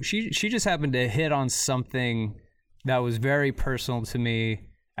to hit on something that was very personal to me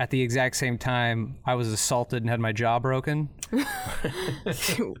at the exact same time I was assaulted and had my jaw broken.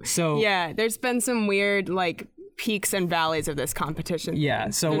 So yeah, there's been some weird like peaks and valleys of this competition.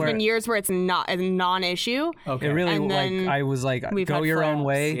 Yeah, so there's been years where it's not a non-issue. Okay, it really, like, I was like, go your own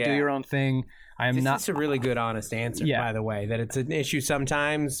way, do your own thing. That's a really good, honest answer, by the way. That it's an issue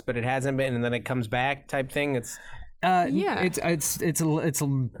sometimes, but it hasn't been, and then it comes back, type thing. It's it's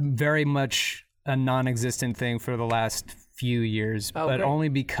very much a non-existent thing for the last few years, but only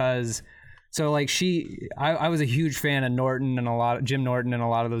because. So like I was a huge fan of Norton and Jim Norton and a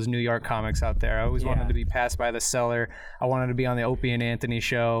lot of those New York comics out there. I always wanted to be Passed by the Cellar. I wanted to be on the Opie and Anthony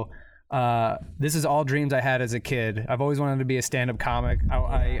show. This is all dreams I had as a kid. I've always wanted to be a stand-up comic.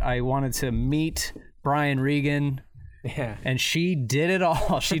 I wanted to meet Brian Regan. Yeah. And she did it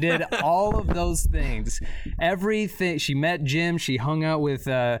all. She did all of those things. Everything. She met Jim. She hung out with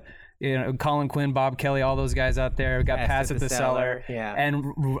Colin Quinn, Bob Kelly, all those guys out there. Got passed at the cellar. Yeah.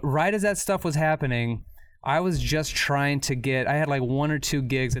 And right as that stuff was happening, I was just trying to I had like 1 or 2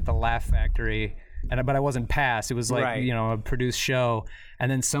 gigs at the Laugh Factory, but I wasn't passed. It was like a produced show. And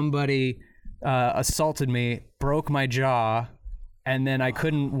then somebody assaulted me, broke my jaw, and then I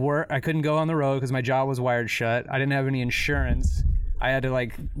couldn't work. I couldn't go on the road because my jaw was wired shut. I didn't have any insurance. I had to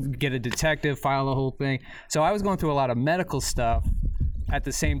like get a detective, file the whole thing. So I was going through a lot of medical stuff. At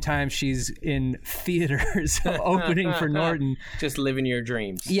the same time, she's in theaters opening for Norton. Just living your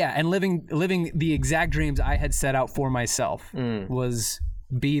dreams. Yeah, and living the exact dreams I had set out for myself was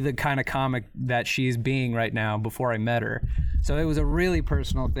be the kind of comic that she's being right now before I met her. So it was a really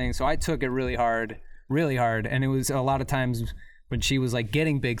personal thing. So I took it really hard. And it was a lot of times when she was like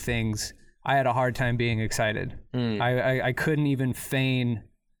getting big things, I had a hard time being excited. I couldn't even feign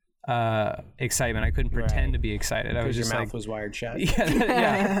excitement. I couldn't pretend to be excited. I was just your like, mouth was wired shut.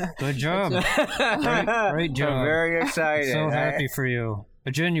 Yeah. Good job. Great job. I'm very excited. So happy for you.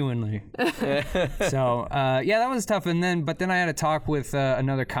 Genuinely. So that was tough. But then I had a talk with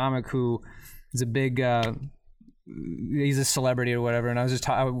another comic who is a big he's a celebrity or whatever, and I was just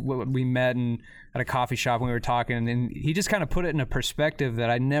we met and at a coffee shop and we were talking, and he just kind of put it in a perspective that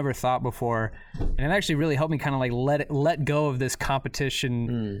I never thought before, and it actually really helped me kind of like let go of this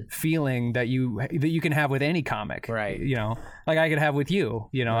competition feeling that you can have with any comic, right? Like I could have with you.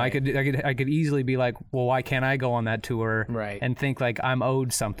 Right. I could easily be like, well, why can't I go on that tour? Right. And think like I'm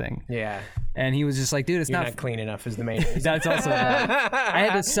owed something. Yeah. And he was just like, dude, it's not clean enough is the main reason. That's also I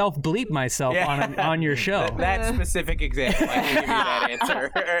had to self bleep myself on your show. That specific example, I can give you that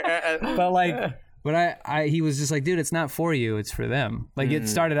answer. But he was just like, dude, it's not for you, it's for them. Like it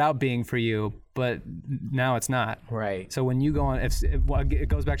started out being for you, but now it's not. Right. So when you go on, it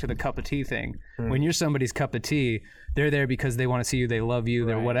goes back to the cup of tea thing. When you're somebody's cup of tea, they're there because they want to see you, they love you,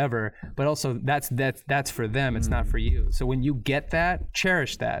 they're whatever. But also that's for them, it's not for you. So when you get that,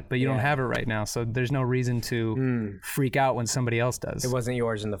 cherish that, but you don't have it right now. So there's no reason to freak out when somebody else does. It wasn't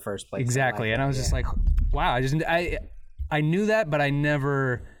yours in the first place. Exactly. And I was just like, wow, I knew that, but I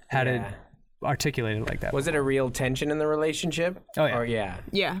never had it articulated like that. Was it a real tension in the relationship? Oh yeah. Or, yeah.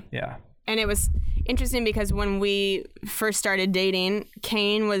 Yeah. Yeah. And it was interesting because when we first started dating,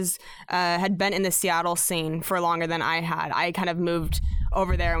 Kane was had been in the Seattle scene for longer than I had. I kind of moved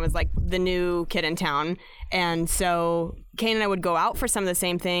over there and was like the new kid in town. And so Kane and I would go out for some of the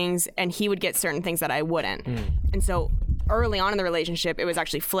same things, and he would get certain things that I wouldn't. And so early on in the relationship, it was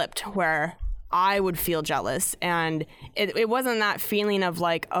actually flipped, where I would feel jealous, and it wasn't that feeling of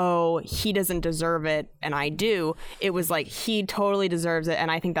like, oh, he doesn't deserve it and I do. It was like, he totally deserves it and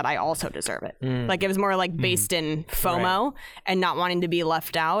I think that I also deserve it. Like, it was more like based in FOMO and not wanting to be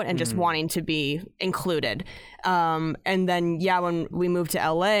left out and just wanting to be included. And then when we moved to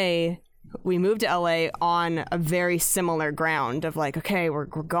LA on a very similar ground of like, okay, we're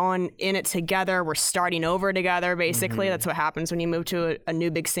going in it together. We're starting over together, basically. That's what happens when you move to a new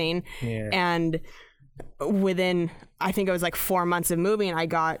big scene. Yeah. And within, I think it was like 4 months of moving, I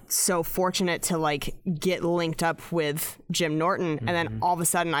got so fortunate to like get linked up with Jim Norton. And then all of a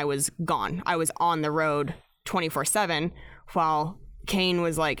sudden I was gone. I was on the road 24/7 while Kane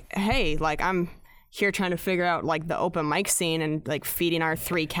was like, hey, like I'm here trying to figure out like the open mic scene and like feeding our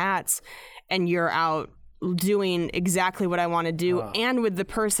 3 cats, and you're out doing exactly what I want to do. And with the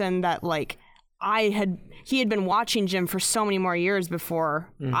person that like he had been watching Jim for so many more years before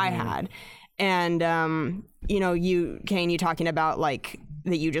I had. And, Kane, you talking about like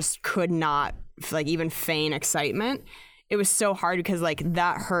that you just could not like even feign excitement. It was so hard because like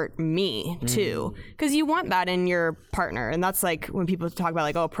that hurt me too, because you want that in your partner. And that's like when people talk about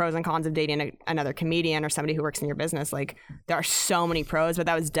like, oh, pros and cons of dating another comedian or somebody who works in your business. Like, there are so many pros, but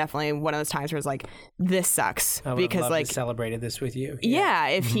that was definitely one of those times where it's like, this sucks. I because like celebrated this with you. Yeah,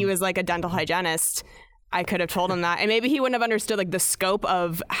 if he was like a dental hygienist, I could have told him that, and maybe he wouldn't have understood like the scope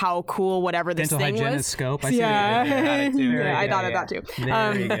of how cool whatever this dental thing hygienist was. scope. I see I thought of that too.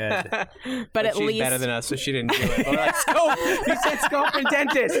 Very good. But at she's least better than us, so she didn't do it. But we're like, scope. You said scope and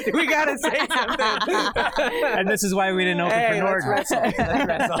dentist. We gotta say something. And this is why we didn't open for Norton. Let's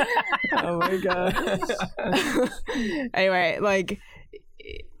wrestle. Oh my god. Anyway, like,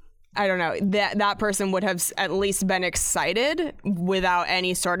 I don't know, that person would have at least been excited without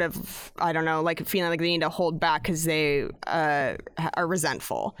any sort of, I don't know, like feeling like they need to hold back because they are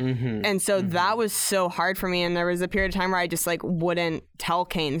resentful. And so that was so hard for me. And there was a period of time where I just like wouldn't tell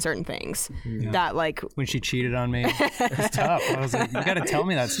Kane certain things that like. When she cheated on me, it's tough. I was like, you got to tell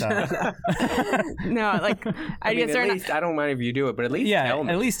me that stuff. No, like I mean, at least I don't mind if you do it, but at least tell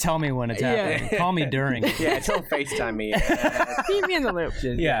me. At least tell me when it's happening. Call me during. Don't FaceTime me. Keep me in the loop.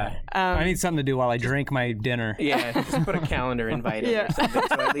 I need something to do while I drink my dinner. Yeah, just put a calendar invite in or something,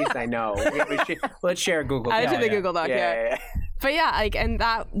 so at least I know. Let's share a Google Doc. I did the Google Doc, But yeah, like, and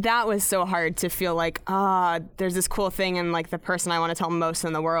that was so hard to feel like, there's this cool thing, and like the person I want to tell most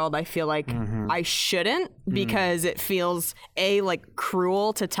in the world, I feel like I shouldn't, because it feels like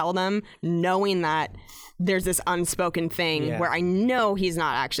cruel to tell them, knowing that there's this unspoken thing where I know he's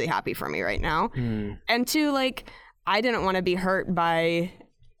not actually happy for me right now. And two, like, I didn't want to be hurt by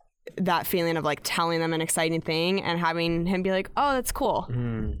that feeling of like telling them an exciting thing and having him be like, oh, that's cool.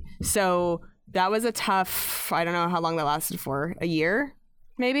 So that was a tough, I don't know how long that lasted for, a year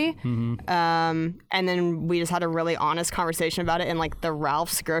maybe. And then we just had a really honest conversation about it in like the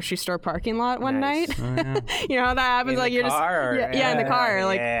Ralph's grocery store parking lot one night. You know how that happens? In like you're just in the car.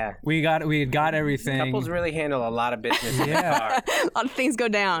 Like we had got everything. Couples really handle a lot of business in the car. A lot of things go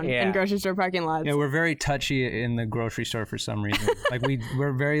down in grocery store parking lots. Yeah, we're very touchy in the grocery store for some reason. Like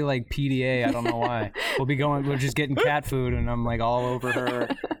we're very like PDA. I don't know why. We're just getting cat food, and I'm like all over her,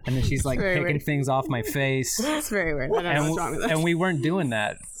 and then she's like picking things off my face. It's very weird. I don't know what's wrong with that. And we weren't doing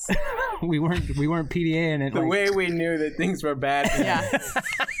that. we weren't PDAing it. The way we knew that things were bad.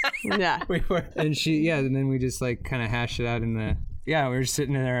 Yeah. We were. And and then we just like kind of hashed it out in the. Yeah, we were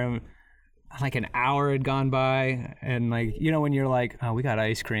sitting there. And like an hour had gone by, and like when you're like, oh, we got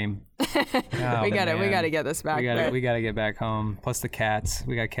ice cream. We gotta get this back. We gotta get back home. Plus the cats.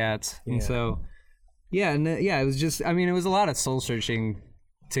 We got cats, and so it was just. I mean, it was a lot of soul searching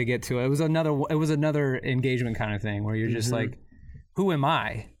to get to it. It was another engagement kind of thing where you're just like, who am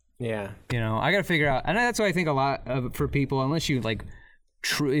I? Yeah. I got to figure out, and that's why I think a lot of for people, unless you like,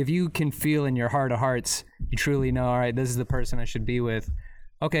 if you can feel in your heart of hearts, you truly know, all right, this is the person I should be with.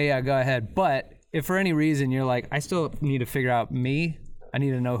 Okay, yeah, go ahead. But if for any reason you're like, I still need to figure out me, I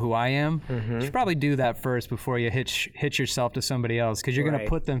need to know who I am, you should probably do that first before you hitch yourself to somebody else, because you're going to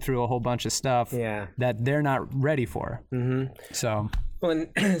put them through a whole bunch of stuff that they're not ready for. So. Well,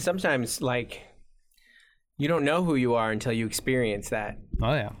 and sometimes, like, you don't know who you are until you experience that.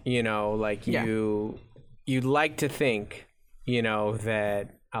 Oh, yeah. You'd like to think, that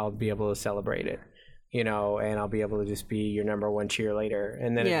I'll be able to celebrate it. you know, and I'll be able to just be your number one cheerleader.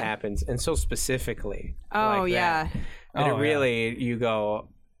 And then it happens. And so specifically. Oh, like yeah. that. And it really, you go,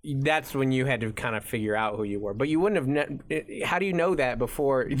 that's when you had to kind of figure out who you were. But you wouldn't have, how do you know that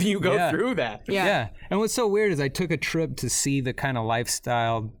before you go through that? Yeah. And what's so weird is I took a trip to see the kind of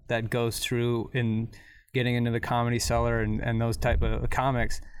lifestyle that goes through in getting into the Comedy Cellar and those type of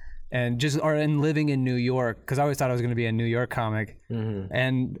comics. And living in New York, because I always thought I was going to be a New York comic.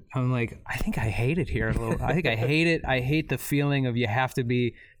 And I'm like, I think I hate it here a little. I think I hate it. I hate the feeling of you have to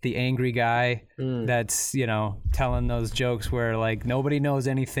be the angry guy that's, you know, telling those jokes where like nobody knows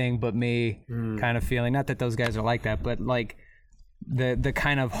anything but me kind of feeling. Not that those guys are like that, but like the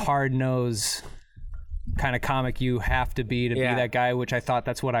kind of hard-nosed kind of comic you have to be that guy, which I thought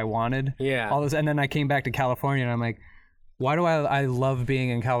that's what I wanted. And then I came back to California and I'm like, why do I love being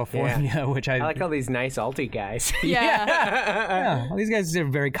in California? Which I like all these nice alty guys. All these guys are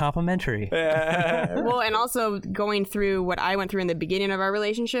very complimentary. Well, and also going through what I went through in the beginning of our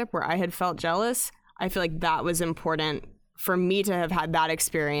relationship where I had felt jealous, I feel like that was important for me to have had that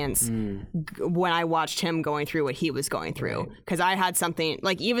experience when I watched him going through what he was going through. Because I had something,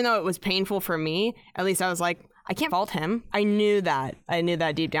 like, even though it was painful for me, at least I was like, I can't fault him. I knew that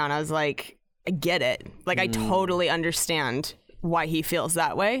deep down. I was like, I get it. Like, I totally understand why he feels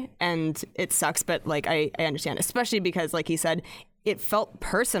that way. And it sucks, but, like, I understand. Especially because, like he said, it felt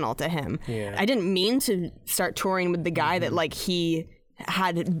personal to him. I didn't mean to start touring with the guy that, like, he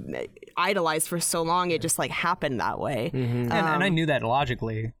had idolized for so long. It just, like, happened that way. And I knew that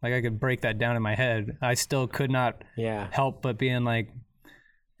logically. Like, I could break that down in my head. I still could not help but being like,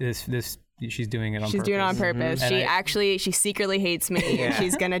 this she's doing it on purpose. She's doing it on purpose. She secretly hates me. And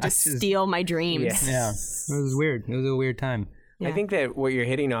she's going to just steal my dreams. Yeah. It was weird. It was a weird time. I think that what you're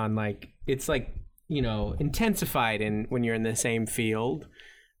hitting on, like, it's like, you know, intensified when you're in the same field.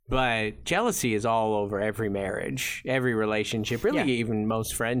 But jealousy is all over every marriage, every relationship, really even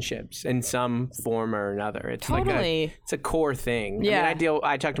most friendships in some form or another. It's like it's a core thing. Yeah. I mean,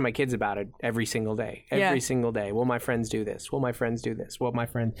 I talk to my kids about it every single day. Every single day. Will my friends do this? Will my friends do this? Will my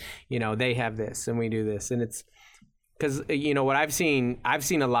friends, you know, they have this and we do this. And it's because, you know, what I've seen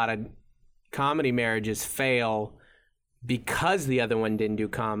a lot of comedy marriages fail because the other one didn't do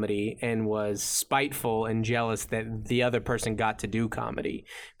comedy and was spiteful and jealous that the other person got to do comedy.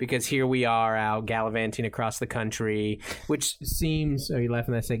 Because here we are out gallivanting across the country, which seems... Are you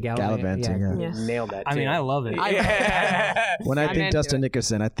laughing when I say gallivanting? Yeah. Nailed that, too. I mean, I love it. When I think Dustin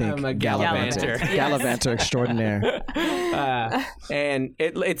Nickerson, I think I'm a gallivanter. Gallivanter extraordinaire. And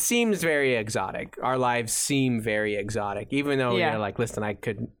it seems very exotic. Our lives seem very exotic, even though you're like, listen, I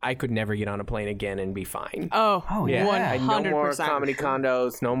could never get on a plane again and be fine. Oh yeah. 100%. No more comedy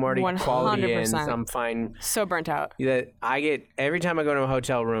condos, no more quality inns. I'm fine. So burnt out. I get every time I go to a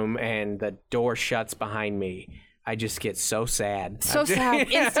hotel room and the door shuts behind me, I just get so sad. So sad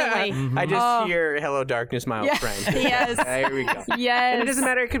instantly. I just hear "Hello, darkness, my old friend." Yes. Here we go. Yes. And it doesn't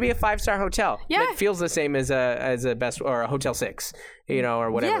matter. It could be a 5-star hotel. Yeah. It feels the same as a best or a Hotel 6, you know, or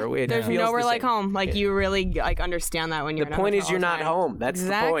whatever. Yeah. There's nowhere like home. Like you really like understand that when you're. The point is, you're not home. That's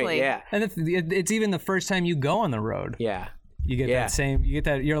the point. Yeah. And it's even the first time you go on the road. Yeah. You get that same. You get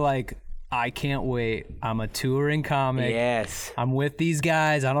that. You're like, I can't wait. I'm a touring comic. Yes. I'm with these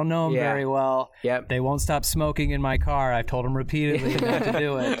guys. I don't know them very well. Yep. They won't stop smoking in my car. I've told them repeatedly not to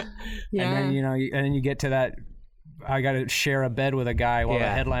do it. Yeah. And then, you know, and then you get to that, I got to share a bed with a guy while the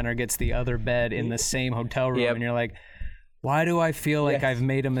headliner gets the other bed in the same hotel room. And you're like, why do I feel like I've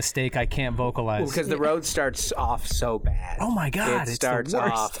made a mistake I can't vocalize? Because the road starts off so bad. Oh my God. It starts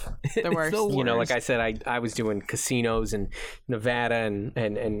off. The worst. You know, like I said, I was doing casinos in Nevada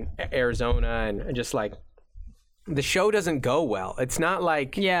and Arizona and just like the show doesn't go well. It's not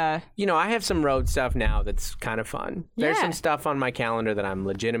like, you know, I have some road stuff now that's kind of fun. There's some stuff on my calendar that I'm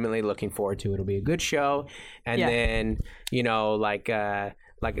legitimately looking forward to. It'll be a good show. And then, you know, like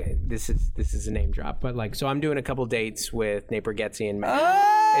this is a name drop, but like, so I'm doing a couple dates with Nate Bargatze and Matt.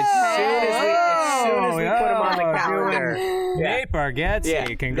 As soon as we put them on the calendar. Nate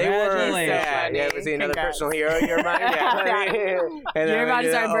Bargatze, congratulations. Was he another personal hero of your mind? And you're about to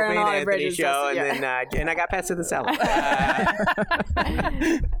start burning all the bridges. Show, and I got passed to the cellar.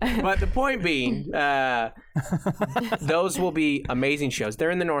 But the point being, those will be amazing shows.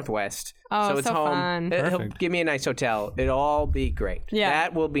 They're in the Northwest. Oh, so it's home. Fun. He'll give me a nice hotel. It'll all be great. Yeah.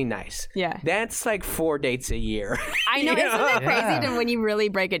 That will be nice. Yeah. That's like 4 dates a year. I know. Isn't that crazy when you really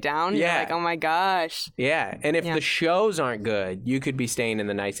break it down? You're like, oh my gosh. Yeah. And if the shows aren't good, you could be staying in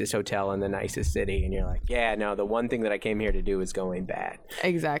the nicest hotel in the nicest city. And you're like, the one thing that I came here to do is going bad.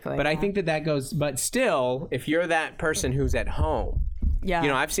 Exactly. But I think that goes, but still, if you're that person who's at home, Yeah. You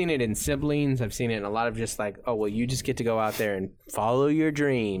know, I've seen it in siblings. I've seen it in a lot of just like, oh, well, you just get to go out there and follow your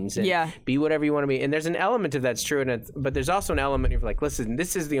dreams and be whatever you want to be. And there's an element of that's true, but there's also an element of like, listen,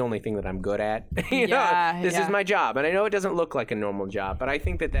 this is the only thing that I'm good at. you know, this is my job. And I know it doesn't look like a normal job, but I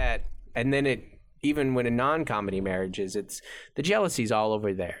think that, and then it, even when in non-comedy marriages, it's the jealousy's all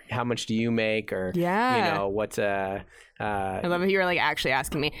over there. How much do you make? Or, you know, what's I love it. You were like actually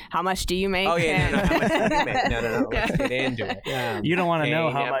asking me, how much do you make? Oh, yeah, no, how much do you make? No. Let's get into it. You don't want to know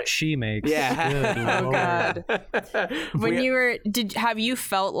how much she makes. Yeah. Good Oh, Lord. God. When have you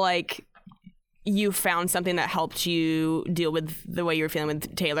felt like you found something that helped you deal with the way you were feeling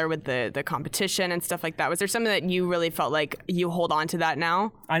with Taylor, with the competition and stuff like that? Was there something that you really felt like you hold on to that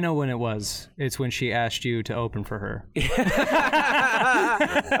now? I know when it was. It's when she asked you to open for her.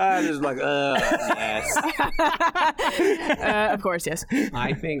 I was like, yes. Of course, yes.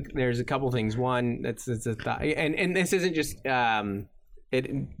 I think there's a couple things. One, it's a thought, and this isn't just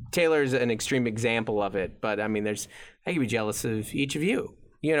Taylor's an extreme example of it, but I mean, I can be jealous of each of you.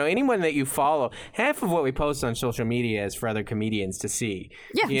 You know, anyone that you follow, half of what we post on social media is for other comedians to see.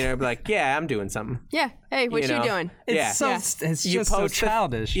 Yeah. You know, like, yeah, I'm doing something. Yeah. Hey, what you doing? It's just so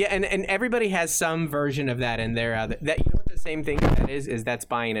childish. And everybody has some version of that in their other. That, you know what the same thing that is that's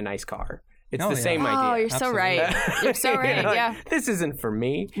buying a nice car. It's the same idea. Oh, you're so right. You're so right. You know, like, yeah. This isn't for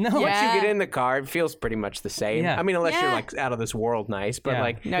me. No. Once you get in the car, it feels pretty much the same. Yeah. I mean, unless you're like out of this world nice, but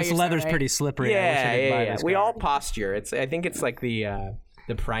like no, this leather's pretty slippery. Yeah. We all posture. I think it's like the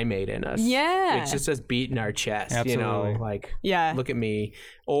primate in us. Yeah. It's just us beating our chest. Absolutely. You know, like look at me,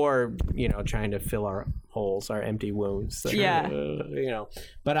 or you know, trying to fill our holes, our empty wounds. Like, you know.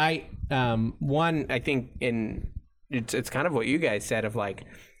 But I think it's kind of what you guys said of like,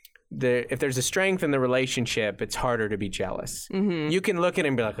 if there's a strength in the relationship, it's harder to be jealous. Mm-hmm. You can look at it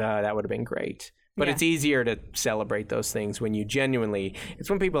and be like, oh, that would have been great. But it's easier to celebrate those things when you genuinely. It's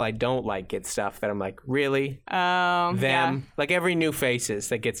when people I don't like get stuff that I'm like, really? Them? Yeah. Like every new faces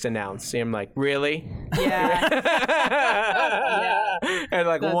that gets announced. I'm like, really? Yeah. And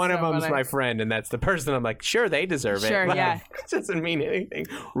like That's one so of them's funny. my friend, and that's the person I'm like, sure, they deserve it. Sure, Like, yeah. It doesn't mean anything.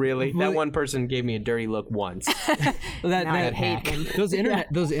 Really? That one person gave me a dirty look once. I hate them.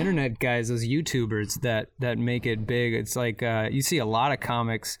 Those internet guys, those YouTubers that make it big. It's like you see a lot of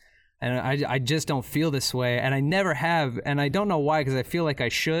comics, and I just don't feel this way, and I never have, and I don't know why, because I feel like I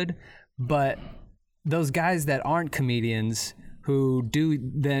should. But those guys that aren't comedians who do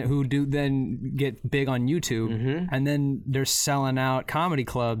then get big on YouTube, and then they're selling out comedy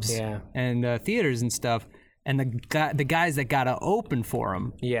clubs and theaters and stuff. And the guys that gotta open for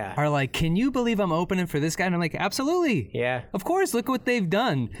them are like, can you believe I'm opening for this guy? And I'm like, absolutely. Yeah. Of course, look what they've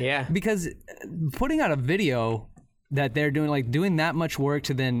done. Yeah. Because putting out a video that they're doing, like doing that much work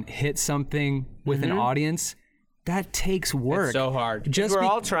to then hit something with an audience, that takes work. It's so hard. Just we're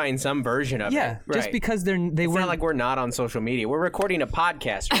all trying some version of it. Yeah, Right. just because it's It's not like we're not on social media. We're recording a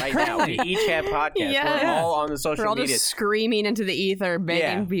podcast right now. We each have podcasts. Yeah. We're all on the social We're all media. just screaming into the ether,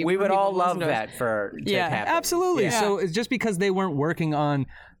 begging people. We would people all to love listen to us. that to happen. Absolutely. Yeah. So it's just because they weren't working on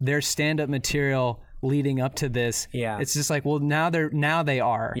their stand-up material leading up to this, it's just like, well, now they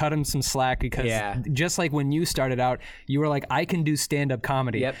are. Cut them some slack, because just like when you started out, you were like, I can do stand-up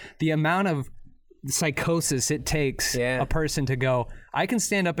comedy. Yep. The amount of psychosis it takes a person to go, I can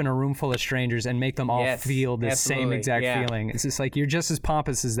stand up in a room full of strangers and make them all feel the same exact feeling. It's just like, you're just as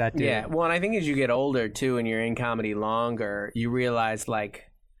pompous as that dude. Yeah. Well, and I think as you get older too, and you're in comedy longer, you realize like,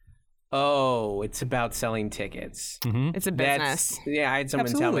 oh, it's about selling tickets. Mm-hmm. It's a business. I had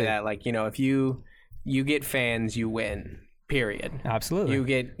someone tell me that, like, you know, if you get fans, you win. Period. Absolutely. You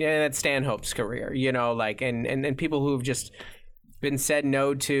get that's Stanhope's career, you know, like, and people who've just been said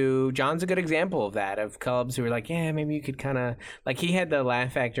no to. John's a good example of that, of clubs who were like, yeah, maybe you could kind of, like, he had the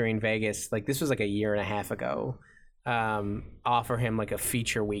Laugh Factory in Vegas, like, this was like a year and a half ago, offer him like a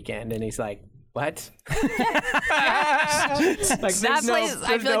feature weekend, and he's like, what? Like, That place,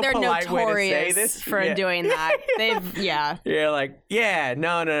 I feel like they're notorious for doing that. You're like,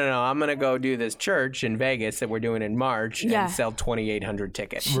 no, I'm gonna go do this church in Vegas that we're doing in March and sell 2,800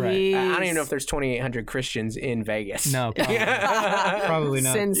 tickets. Right. I don't even know if there's 2,800 Christians in Vegas. No, probably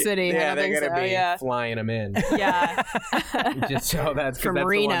not. Sin City. Yeah, I they're think gonna so. be flying them in. Yeah. Just so that's From that's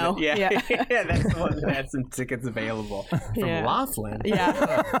Reno. The one that, that's the one that had some tickets available from Laughlin.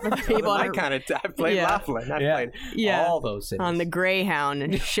 Yeah. People I kind of I played Laughlin. I played all those cities. on the Greyhound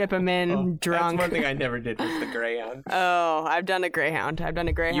and ship them in drunk. That's one thing I never did was the Greyhound. Oh, I've done a Greyhound.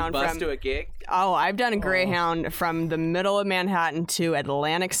 You bust to a gig? Oh, I've done a Greyhound from the middle of Manhattan to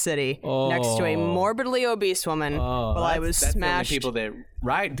Atlantic City next to a morbidly obese woman while I was that's smashed. The only people that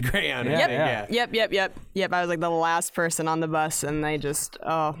ride Greyhound. Yeah. Yep. I was like the last person on the bus, and they just,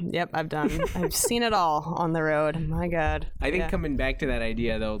 I've seen it all on the road. My God. I think coming back to that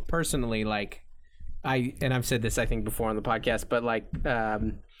idea, though, personally, like, I've said this, I think, before on the podcast, but like,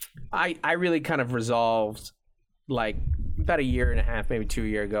 I really kind of resolved, like, about a year and a half, maybe 2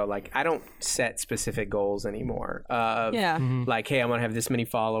 years ago, like, I don't set specific goals anymore. Like, hey, I want to have this many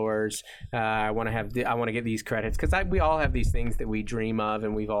followers. I want to get these credits, because we all have these things that we dream of,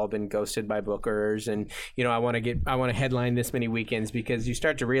 and we've all been ghosted by bookers, and I want to headline this many weekends, because you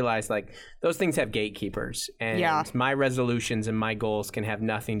start to realize, like, those things have gatekeepers, and my resolutions and my goals can have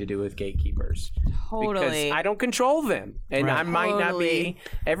nothing to do with gatekeepers. Totally. Because I don't control them, and I might not be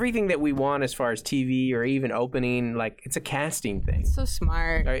everything that we want as far as TV or even opening. Like, it's a casting thing. So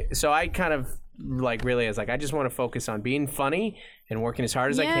smart. Right? So I kind of like really is like, I just want to focus on being funny and working as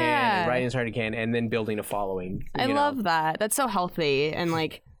hard as I can and writing as hard as I can, and then building a following. I love that. That's so healthy, and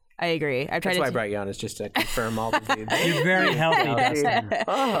like, I agree. That's why I brought you on, is just to confirm all the things. You're very healthy, Dustin.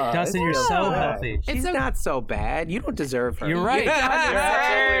 Dustin, you're so healthy. She's not so bad. You don't deserve her. You're right. You're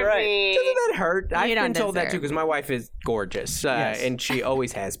absolutely right. Doesn't that hurt? I've been told that too, deserve. because my wife is gorgeous, and she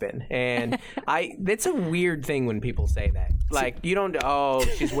always has been. And it's a weird thing when people say that. Like, you don't. Oh,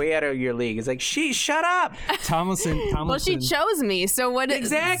 she's way out of your league. It's like, shut up. Tomlinson. Well, she chose me, so what?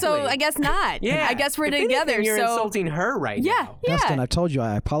 Exactly. So I guess not. Yeah. I guess we're If together. anything, you're so insulting her right now. Yeah. Dustin, I told you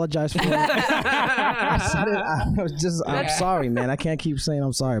I apologize for it. I'm sorry, man. I can't keep saying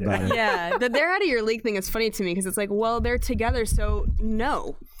I'm sorry about it. Yeah, the they're out of your league thing is funny to me, because it's like, well, they're together, so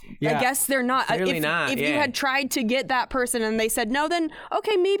no. Yeah. I guess they're not. Clearly not, If you had tried to get that person and they said no, then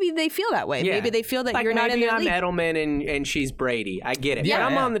okay, maybe they feel that way. Yeah. Maybe they feel that like, you're not in maybe their I'm league. Edelman and she's Brady. I get it. Yeah.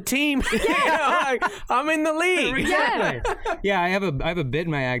 But I'm on the team. Like, I'm in the league. Yeah. Yeah, I have a bit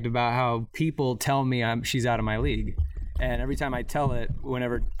in my act about how people tell me she's out of my league. And every time I tell it,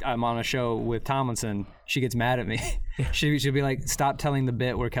 whenever I'm on a show with Tomlinson, she gets mad at me. She'll be like, "Stop telling the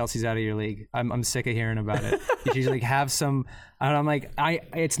bit where Kelsey's out of your league. I'm sick of hearing about it." She's like, "Have some." And I'm like,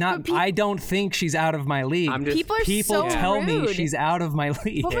 I don't think she's out of my league. People so tell me rude. she's out of my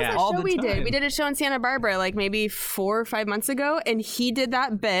league. What was that all show the we time. did? We did a show in Santa Barbara like maybe 4 or 5 months ago, and he did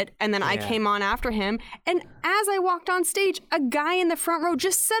that bit, and then I came on after him. And as I walked on stage, a guy in the front row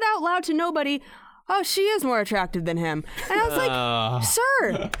just said out loud to nobody, "Oh, she is more attractive than him." And I was like,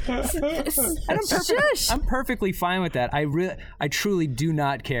 "Sir, I'm perfectly fine with that. I truly do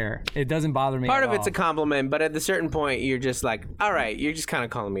not care. It doesn't bother me. Part at of it's all. a compliment, but at a certain point, you're just like, all right, you're just kind of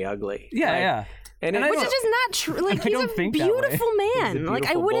calling me ugly. Yeah, Like, yeah. And which is just not true. Like, he's don't a think that way. beautiful man. He's a Like,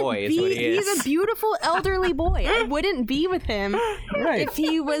 I beautiful wouldn't boy is what be. he is. He's a beautiful elderly boy. I wouldn't be with him if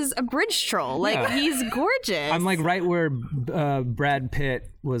he was a bridge troll. Like, Yeah. he's gorgeous. I'm like right where Brad Pitt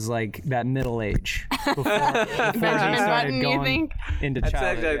was, like that middle age before he Benjamin started Button, you going think? into That's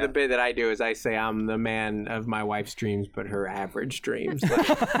childhood. actually the bit that I do, is I say I'm the man of my wife's dreams, but her average dreams. Like,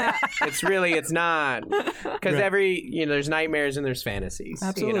 it's not, because there's nightmares and there's fantasies.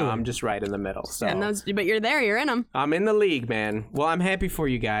 Absolutely. I'm just right in the middle. So But you're there. You're in them. I'm in the league, man. Well, I'm happy for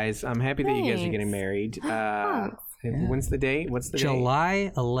you guys. I'm happy that you guys are Thanks. getting married. When's the date? What's the date?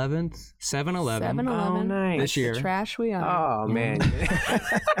 July 11th, 7/11. 7-11. Oh, nice. This year. Trash we are. Oh, man.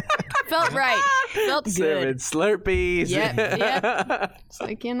 Felt right. Felt Serving good. Slurpees. Yep. It's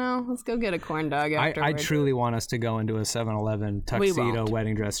like, let's go get a corn dog I afterwards. truly want us to go into a 7-Eleven tuxedo won't.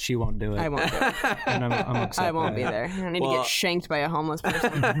 wedding dress. She won't do it. I won't do it. And I'm upset. I won't by be it. there. I need to Well- get shanked by a homeless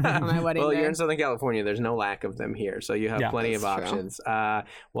person on my wedding Well, day. you're in Southern California. There's no lack of them here, so you have plenty of That's true. options.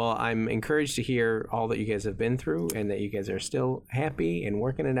 Well, I'm encouraged to hear all that you guys have been through, and that you guys are still happy and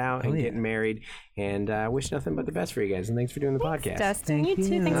working it out and getting married. And I wish nothing but the best for you guys. And thanks for doing the podcast. Dustin, you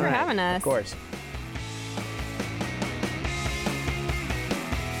too. Thanks for having us. Of course.